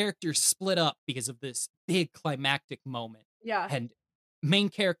characters split up because of this big climactic moment, Yeah. and main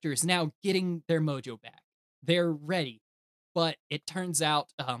character is now getting their mojo back. They're ready, but it turns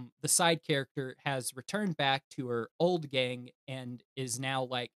out the side character has returned back to her old gang and is now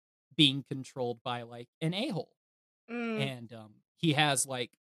like being controlled by like an a-hole, Mm. and he has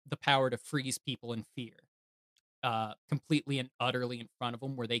like the power to freeze people in fear, completely and utterly in front of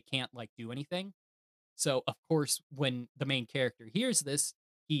them where they can't like do anything. So of course, when the main character hears this,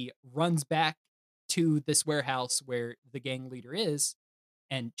 he runs back to this warehouse where the gang leader is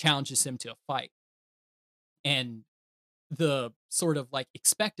and challenges him to a fight. And the sort of like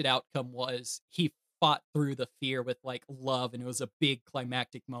expected outcome was he fought through the fear with like love, and it was a big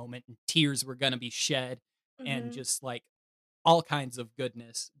climactic moment and tears were going to be shed and Mhm. just like all kinds of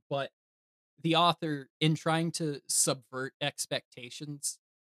goodness. But the author, in trying to subvert expectations,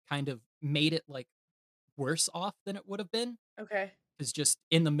 kind of made it like worse off than it would have been, Okay. because just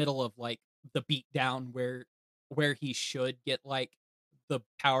in the middle of like the beat down where he should get like the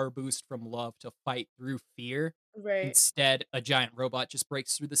power boost from love to fight through fear, Right. instead a giant robot just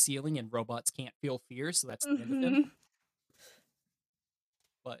breaks through the ceiling and robots can't feel fear, so that's the end of him. Mhm.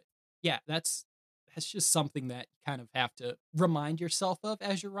 But yeah, that's just something that you kind of have to remind yourself of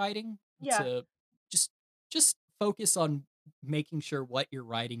as you're writing, Yeah. to just just focus on making sure what you're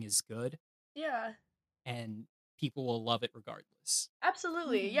writing is good, Yeah. and people will love it regardless.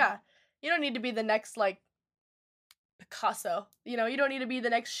 Absolutely. Mhm. Yeah. You don't need to be the next like Picasso. You don't need to be the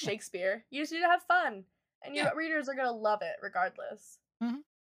next Yeah. Shakespeare. You just need to have fun. And Yeah. your readers are gonna love it regardless. Mhm.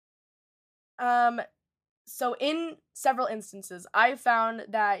 Um, so in several instances, I found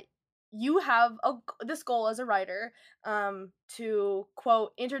that you have this goal as a writer, to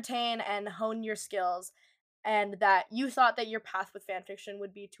quote entertain and hone your skills, and that you thought that your path with fanfiction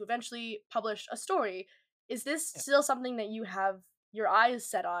would be to eventually publish a story. Is this Yeah. still something that you have your eyes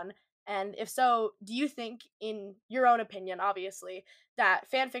set on? And if so, do you think, in your own opinion, obviously, that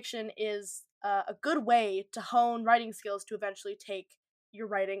fanfiction is a good way to hone writing skills to eventually take your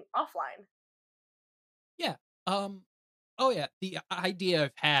writing offline? Yeah. Um, oh yeah, the idea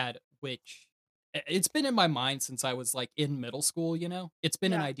I've had, which it's been in my mind since I was like in middle school, you know? It's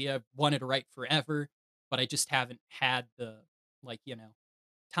been an Yeah. idea I've wanted to write forever, but I just haven't had the like,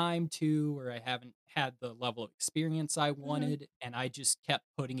 time to, or I haven't had the level of experience I Mhm. wanted, and I just kept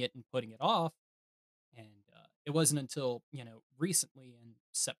putting it and putting it off. And it wasn't until, recently in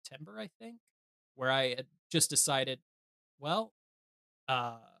September, I think, where I had just decided, well,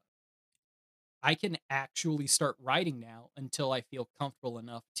 uh I can actually start writing now until I feel comfortable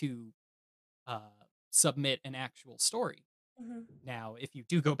enough to submit an actual story. Mhm. Now, if you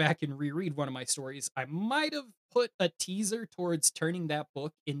do go back and reread one of my stories, I might have put a teaser towards turning that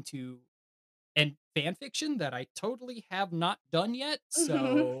book into an fan fiction that I totally have not done yet. Mhm.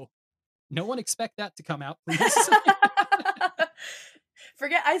 So no one expect that to come out, please.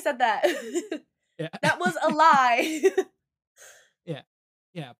 Forget I said that. Yeah. That was a lie. Yeah.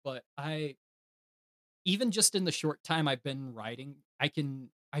 Yeah. But even just in the short time I've been writing,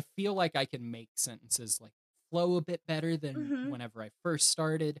 I feel like I can make sentences like flow a bit better than Mhm. whenever I first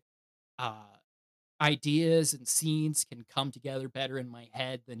started. Uh Ideas and scenes can come together better in my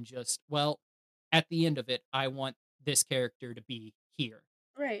head than just, well, at the end of it, I want this character to be here.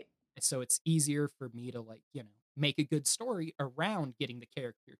 Right. So it's easier for me to like, make a good story around getting the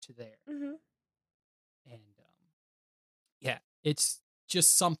character to there. Mhm. And yeah, it's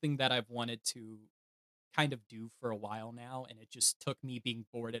just something that I've wanted to kind of do for a while now, and it just took me being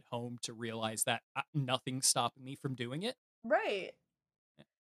bored at home to realize that nothing's stopping me from doing it. Right.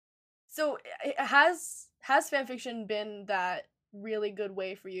 So has fanfiction been that really good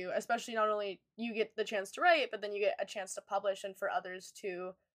way for you, especially not only you get the chance to write, but then you get a chance to publish and for others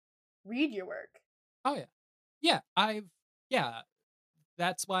to read your work? Oh yeah, yeah, yeah.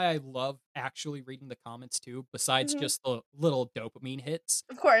 that's why I love actually reading the comments too, besides Mhm. just the little dopamine hits.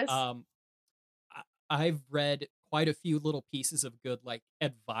 Of course. Um, I've read quite a few little pieces of good, like,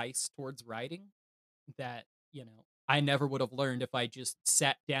 advice towards writing that, I never would have learned if I just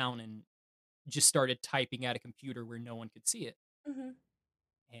sat down and just started typing at a computer where no one could see it. Mhm.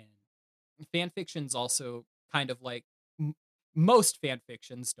 And fan fiction's also kind of like most fan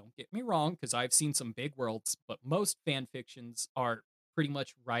fictions, don't get me wrong, because I've seen some big worlds, but most fan fictions are pretty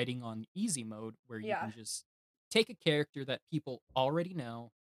much writing on easy mode where you Yeah. can just take a character that people already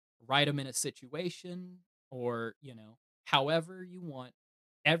know, write them in a situation, or, however you want.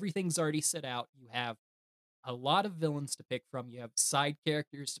 Everything's already set out. You have a lot of villains to pick from, you have side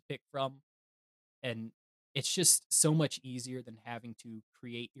characters to pick from, and it's just so much easier than having to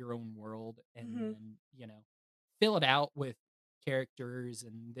create your own world and Mhm. then fill it out with characters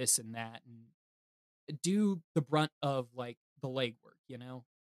and this and that and do the brunt of like the legwork.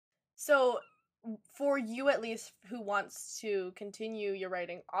 So, for you at least, who wants to continue your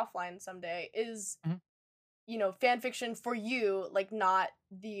writing offline someday, is Mhm. fan fiction for you like not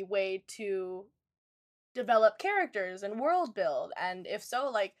the way to develop characters and world build? And if so,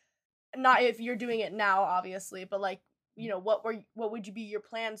 like, not if you're doing it now, obviously, but like, Mhm. what would you be your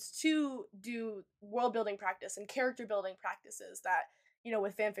plans to do world building practice and character building practices that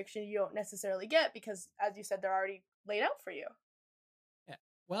with fan fiction you don't necessarily get because, as you said, they're already laid out for you. Yeah.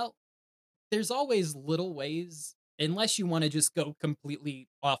 Well, there's always little ways, unless you want to just go completely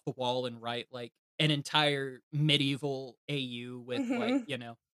off the wall and write like an entire medieval AU with like,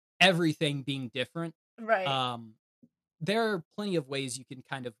 Hmm. everything being different. Right. Um, there are plenty of ways you can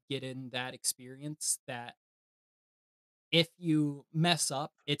kind of get in that experience that if you mess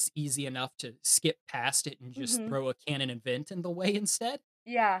up, it's easy enough to skip past it and just Hmm. throw a canon event in the way instead.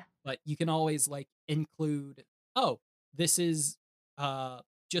 Yeah. But you can always like include, oh, this is uh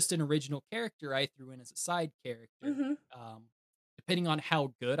just an original character I threw in as a side character. Hmm. Um, Depending on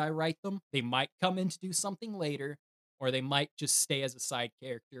how good I write them, they might come in to do something later, or they might just stay as a side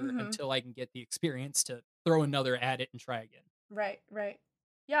character Hmm. until I can get the experience to throw another at it and try again. Right. Right.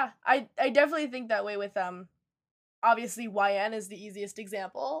 Yeah, I definitely think that way with obviously YN is the easiest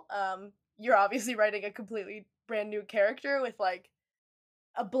example. You're obviously writing a completely brand new character with like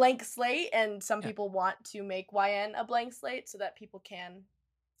a blank slate, and some Yeah. people want to make YN a blank slate so that people can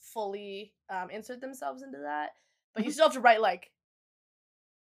fully insert themselves into that. But you Mhm. still have to write like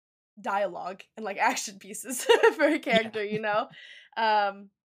dialogue and like action pieces for a Yeah. character.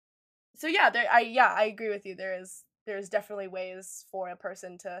 Um, so yeah, I agree with you. There's definitely ways for a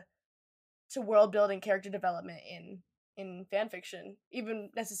person to world building character development in fan fiction,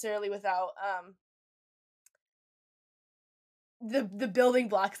 even necessarily without the building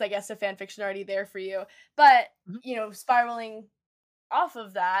blocks, I guess, of fan fiction already there for you. But Mhm. spiraling off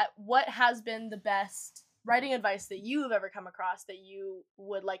of that, what has been the best writing advice that you've ever come across that you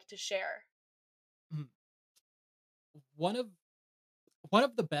would like to share? Mhm. One of one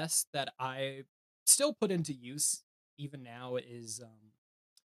of the best that I still put into use even now is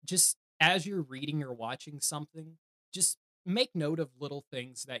just as you're reading or watching something, just make note of little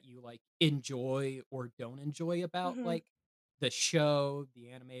things that you like enjoy or don't enjoy about Hmm. like the show,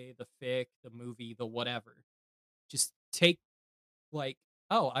 the anime, the fic, the movie, the whatever. Just take like,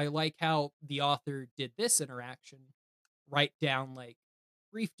 oh, I like how the author did this interaction. Write down like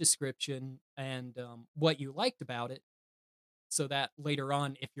brief description and what you liked about it so that later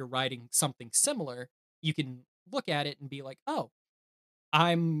on, if you're writing something similar, you can look at it and be like, oh,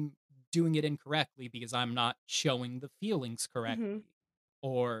 I'm doing it incorrectly because I'm not showing the feelings Hmm. correctly.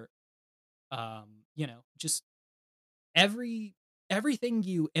 Or, just everything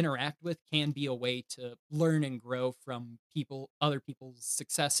you interact with can be a way to learn and grow from other people's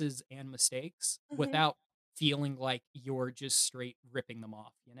successes and mistakes Hmm. without feeling like you're just straight ripping them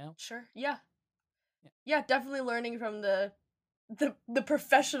off? Sure. Yeah. Yeah. Yeah. Definitely learning from the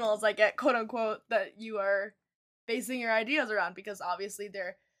professionals, I get, quote unquote, that you are basing your ideas around, because obviously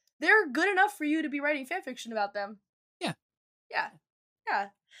they're good enough for you to be writing fan fiction about them. Yeah. Yeah. Yeah.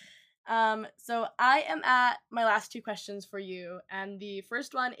 So I am at my last two questions for you, and the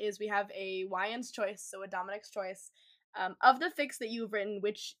first one is, we have a YN's choice, so a Dominic's choice. Of the fics that you've written,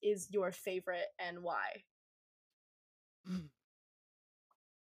 which is your favorite and why?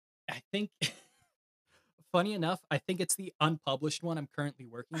 I think funny enough, I think it's the unpublished one I'm currently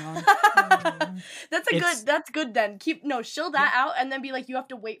working on. Hmm. It's That's good then. Shill yeah, that out and then be like, you have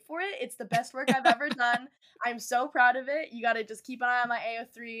to wait for it. It's the best work I've ever done. I'm so proud of it. You gotta just keep an eye on my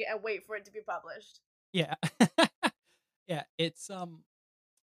AO3 and wait for it to be published. yeah. Yeah, it's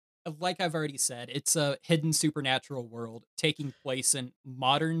like I've already said, it's a hidden supernatural world taking place in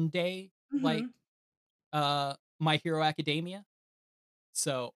modern day, like Mhm. My Hero Academia.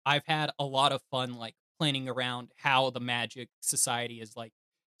 So I've had a lot of fun like planning around how the Magic Society has like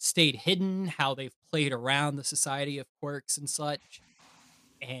stayed hidden, how they've played around the Society of Quirks and such,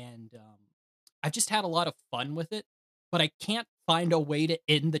 and I've just had a lot of fun with it. But I can't find a way to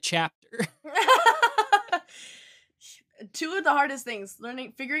end the chapter. Two of the hardest things,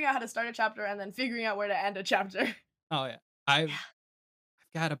 figuring out how to start a chapter and then figuring out where to end a chapter. Oh yeah, I've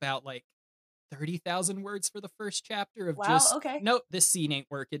got about like 30,000 words for the first chapter of Wow, just, okay. nope, this scene ain't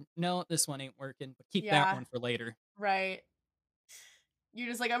working. No, this one ain't working. But keep that Yeah, one for later. right. You're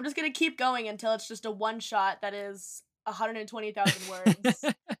just like, "I'm just gonna keep going until it's just a one shot that is 120,000 words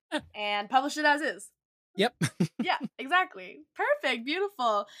and publish it as is." Yep. Yeah, exactly. Perfect,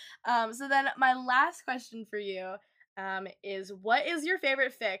 beautiful. So then my last question for you, is what is your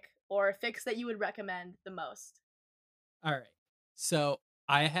favorite fic or fics that you would recommend the most? All right. So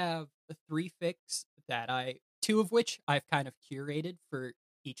I have three fics that two of which I've kind of curated for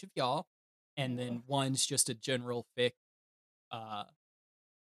each of y'all, and Ooh. then one's just a general fic. Uh,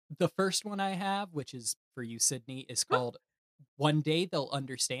 the first one I have, which is for you, Sydney, is Woo. called "One Day They'll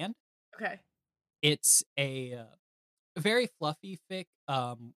Understand." Okay. It's a very fluffy fic,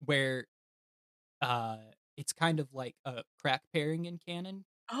 where it's kind of like a crack pairing in canon.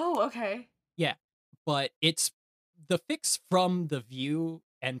 Oh, okay. Yeah, but it's the fix from the view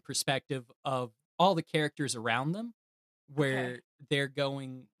and perspective of all the characters around them, Okay. where they're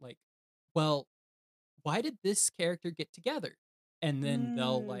going like, well, why did this character get together? And then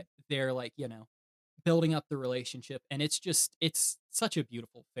Mm, they're like, building up the relationship, and it's such a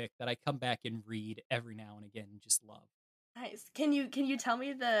beautiful fic that I come back and read every now and again and just love. nice. Can you tell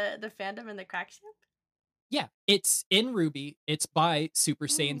me the fandom and the crack ship? Yeah, it's in Ruby. It's by Super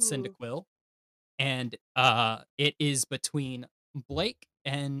Saiyan Ooh. Cyndaquil, and it is between Blake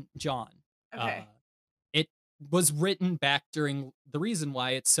and John. Uh Okay. it was written back during the reason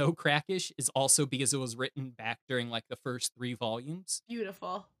why it's so crackish is also because it was written back during like the first 3 volumes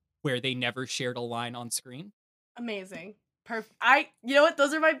Beautiful. where they never shared a line on screen. Amazing. Perfect. You know what?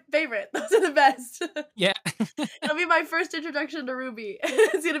 Those are my favorite. Those are the best. Yeah. It'll be my first introduction to Ruby.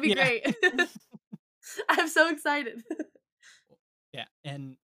 It's gonna be Yeah. great. I'm so excited. Yeah.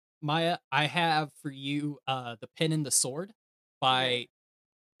 And Maya, I have for you The Pen and the Sword Okay.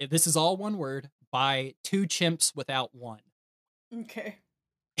 by this is all one word, by Two Chimps Without One. Okay.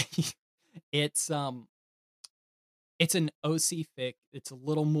 it's it's an OC fic. It's a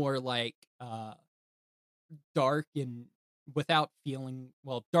little more like dark and without feeling,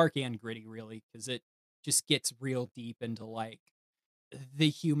 well, dark and gritty really, because it just gets real deep into like the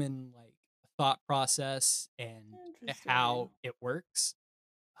human like thought process and how Interesting. it works.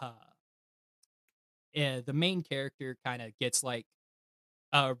 uh the main character kind of gets like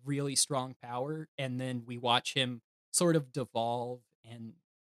a really strong power, and then we watch him sort of devolve and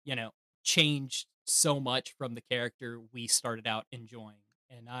you know change so much from the character we started out enjoying.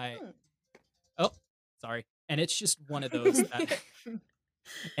 And Hmm. oh, sorry. And it's just one of those that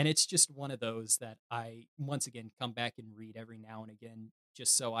and it's just one of those that I once again come back and read every now and again,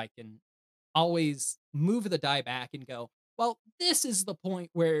 just so I can always move the die back and go, well, this is the point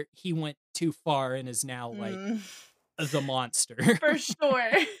where he went too far and is now like Mm. the monster. For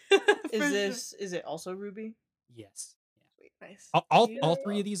sure. For sure. Is it also Ruby? Yes. Yeah. Sweet. Nice. All three of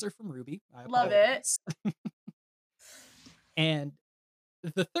Beautiful. these are from Ruby. I Love it. apologize. And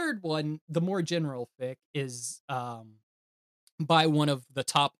the third one, the more general fic, is by one of the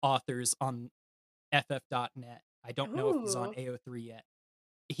top authors on FF.net. I don't know if he's on Ooh. AO3 yet.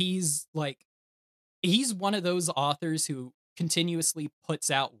 He's like he's one of those authors who continuously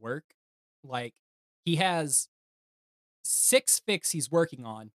puts out work. Like he has 6 fics he's working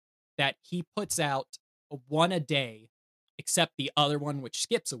on that he puts out one a day, except the other one which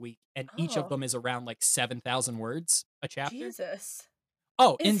skips a week, and each of Oh, them is around like 7,000 words a chapter. Jesus.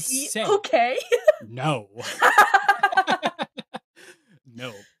 Oh, Is he insane. okay? No.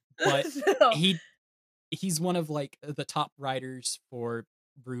 No. But No. he he's one of like the top writers for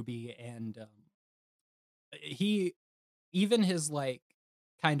Ruby, and he even his like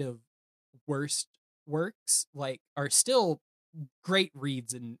kind of worst works like are still great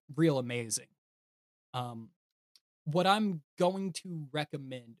reads and real amazing. Um what I'm going to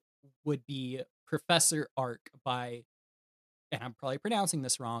recommend would be Professor Arc by, and I'm probably pronouncing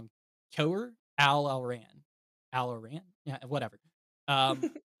this wrong, Koer Al Alran. Al Alran? Yeah, whatever.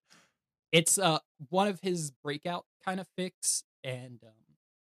 Um it's one of his breakout kind of fics, and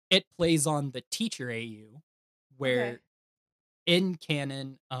it plays on the teacher AU, where Okay. in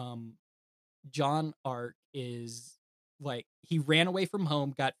canon, John Arc is like, he ran away from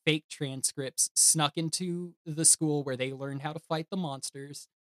home, got fake transcripts, snuck into the school where they learned how to fight the monsters,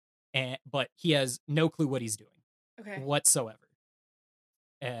 but he has no clue what he's doing whatsoever.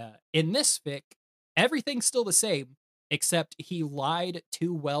 In this fic, everything's still the same, except he lied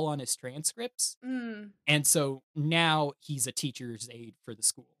too well on his transcripts. And so now he's a teacher's aide for the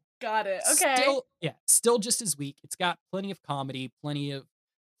school. Got it. Okay. Still just as weak. It's got plenty of comedy, plenty of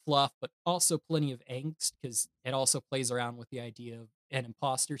fluff, but also plenty of angst, because it also plays around with the idea of an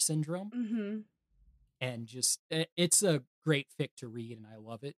imposter syndrome. And just, it's a great fic to read, and I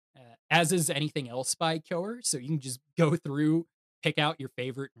love it. As is anything else by Kyoer, so you can just go through, pick out your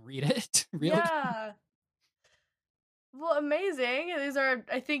favorite, and read it. Really? Yeah. Well, amazing. These are,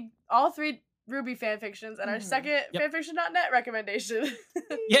 I think, all 3 RWBY fanfictions, and our second fanfiction.net recommendation.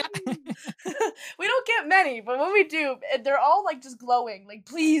 Yeah. We don't get many, but when we do, they're all like just glowing. Like,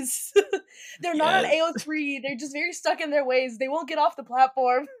 please. They're not on AO3. They're just very stuck in their ways. They won't get off the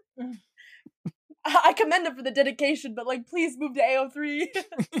platform. I commend them for the dedication, but like, please move to AO3.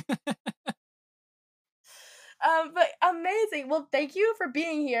 But amazing. Well, thank you for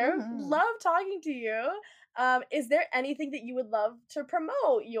being here. Love talking to you. Is there anything that you would love to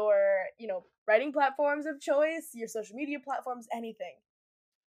promote? Your, writing platforms of choice, your social media platforms, anything?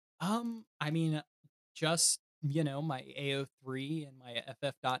 I mean, just, my AO3 and my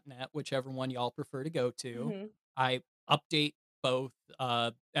FF.net, whichever one y'all prefer to go to. I update both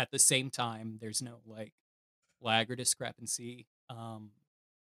at the same time. There's no like lag or discrepancy.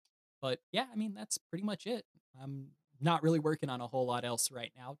 But yeah, I mean, that's pretty much it. I'm not really working on a whole lot else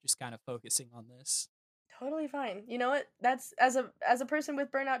right now, just kind of focusing on this. Totally fine. You know what? That's, as a person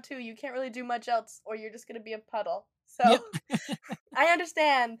with burnout too, you can't really do much else, or you're just gonna be a puddle. So I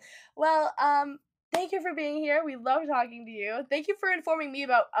understand. Well, thank you for being here. We love talking to you. Thank you for informing me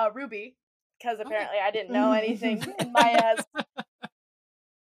about RWBY, because apparently I didn't know anything, and Maya has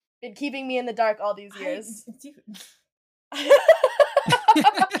been keeping me in the dark all these years.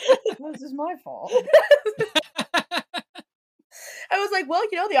 This is my fault. I was like, well,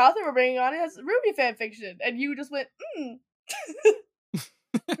 the author we're bringing on has RWBY fanfiction, and you just went,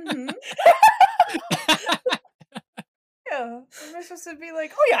 Yeah, I'm supposed to be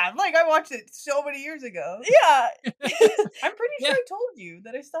like, oh yeah, like I watched it so many years ago. Yeah. I'm pretty sure I told you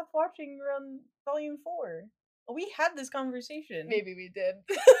that I stopped watching around volume 4. We had this conversation. Maybe we did.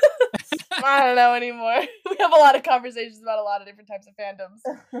 I don't know anymore. We have a lot of conversations about a lot of different types of fandoms.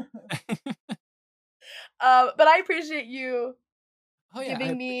 But I appreciate you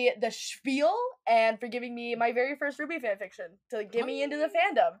giving me the spiel, and for giving me my very first RWBY fanfiction to get me into the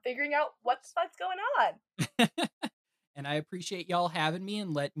fandom, figuring out what the fuck's going on. And I appreciate y'all having me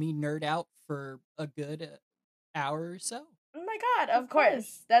and let me nerd out for a good hour or so. Oh my god, of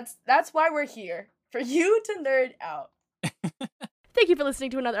course. That's why we're here. For you to nerd out. Thank you for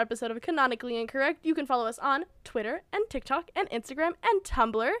listening to another episode of Canonically Incorrect. You can follow us on Twitter and TikTok and Instagram and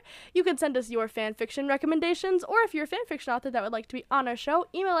Tumblr. You can send us your fanfiction recommendations, or if you're a fanfiction author that would like to be on our show,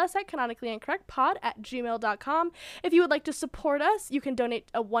 email us at canonicallyncorrectpod@gmail.com. If you would like to support us, you can donate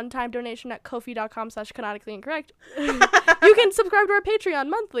a one-time donation at ko-fi.com/canonicallyincorrect. You can subscribe to our Patreon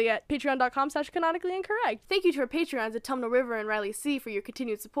monthly at patreon.com/canonicallyincorrect. Thank you to our Patreons Autumnal River and Riley C for your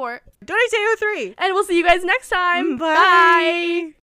continued support. Donate to AO3! And we'll see you guys next time. Bye!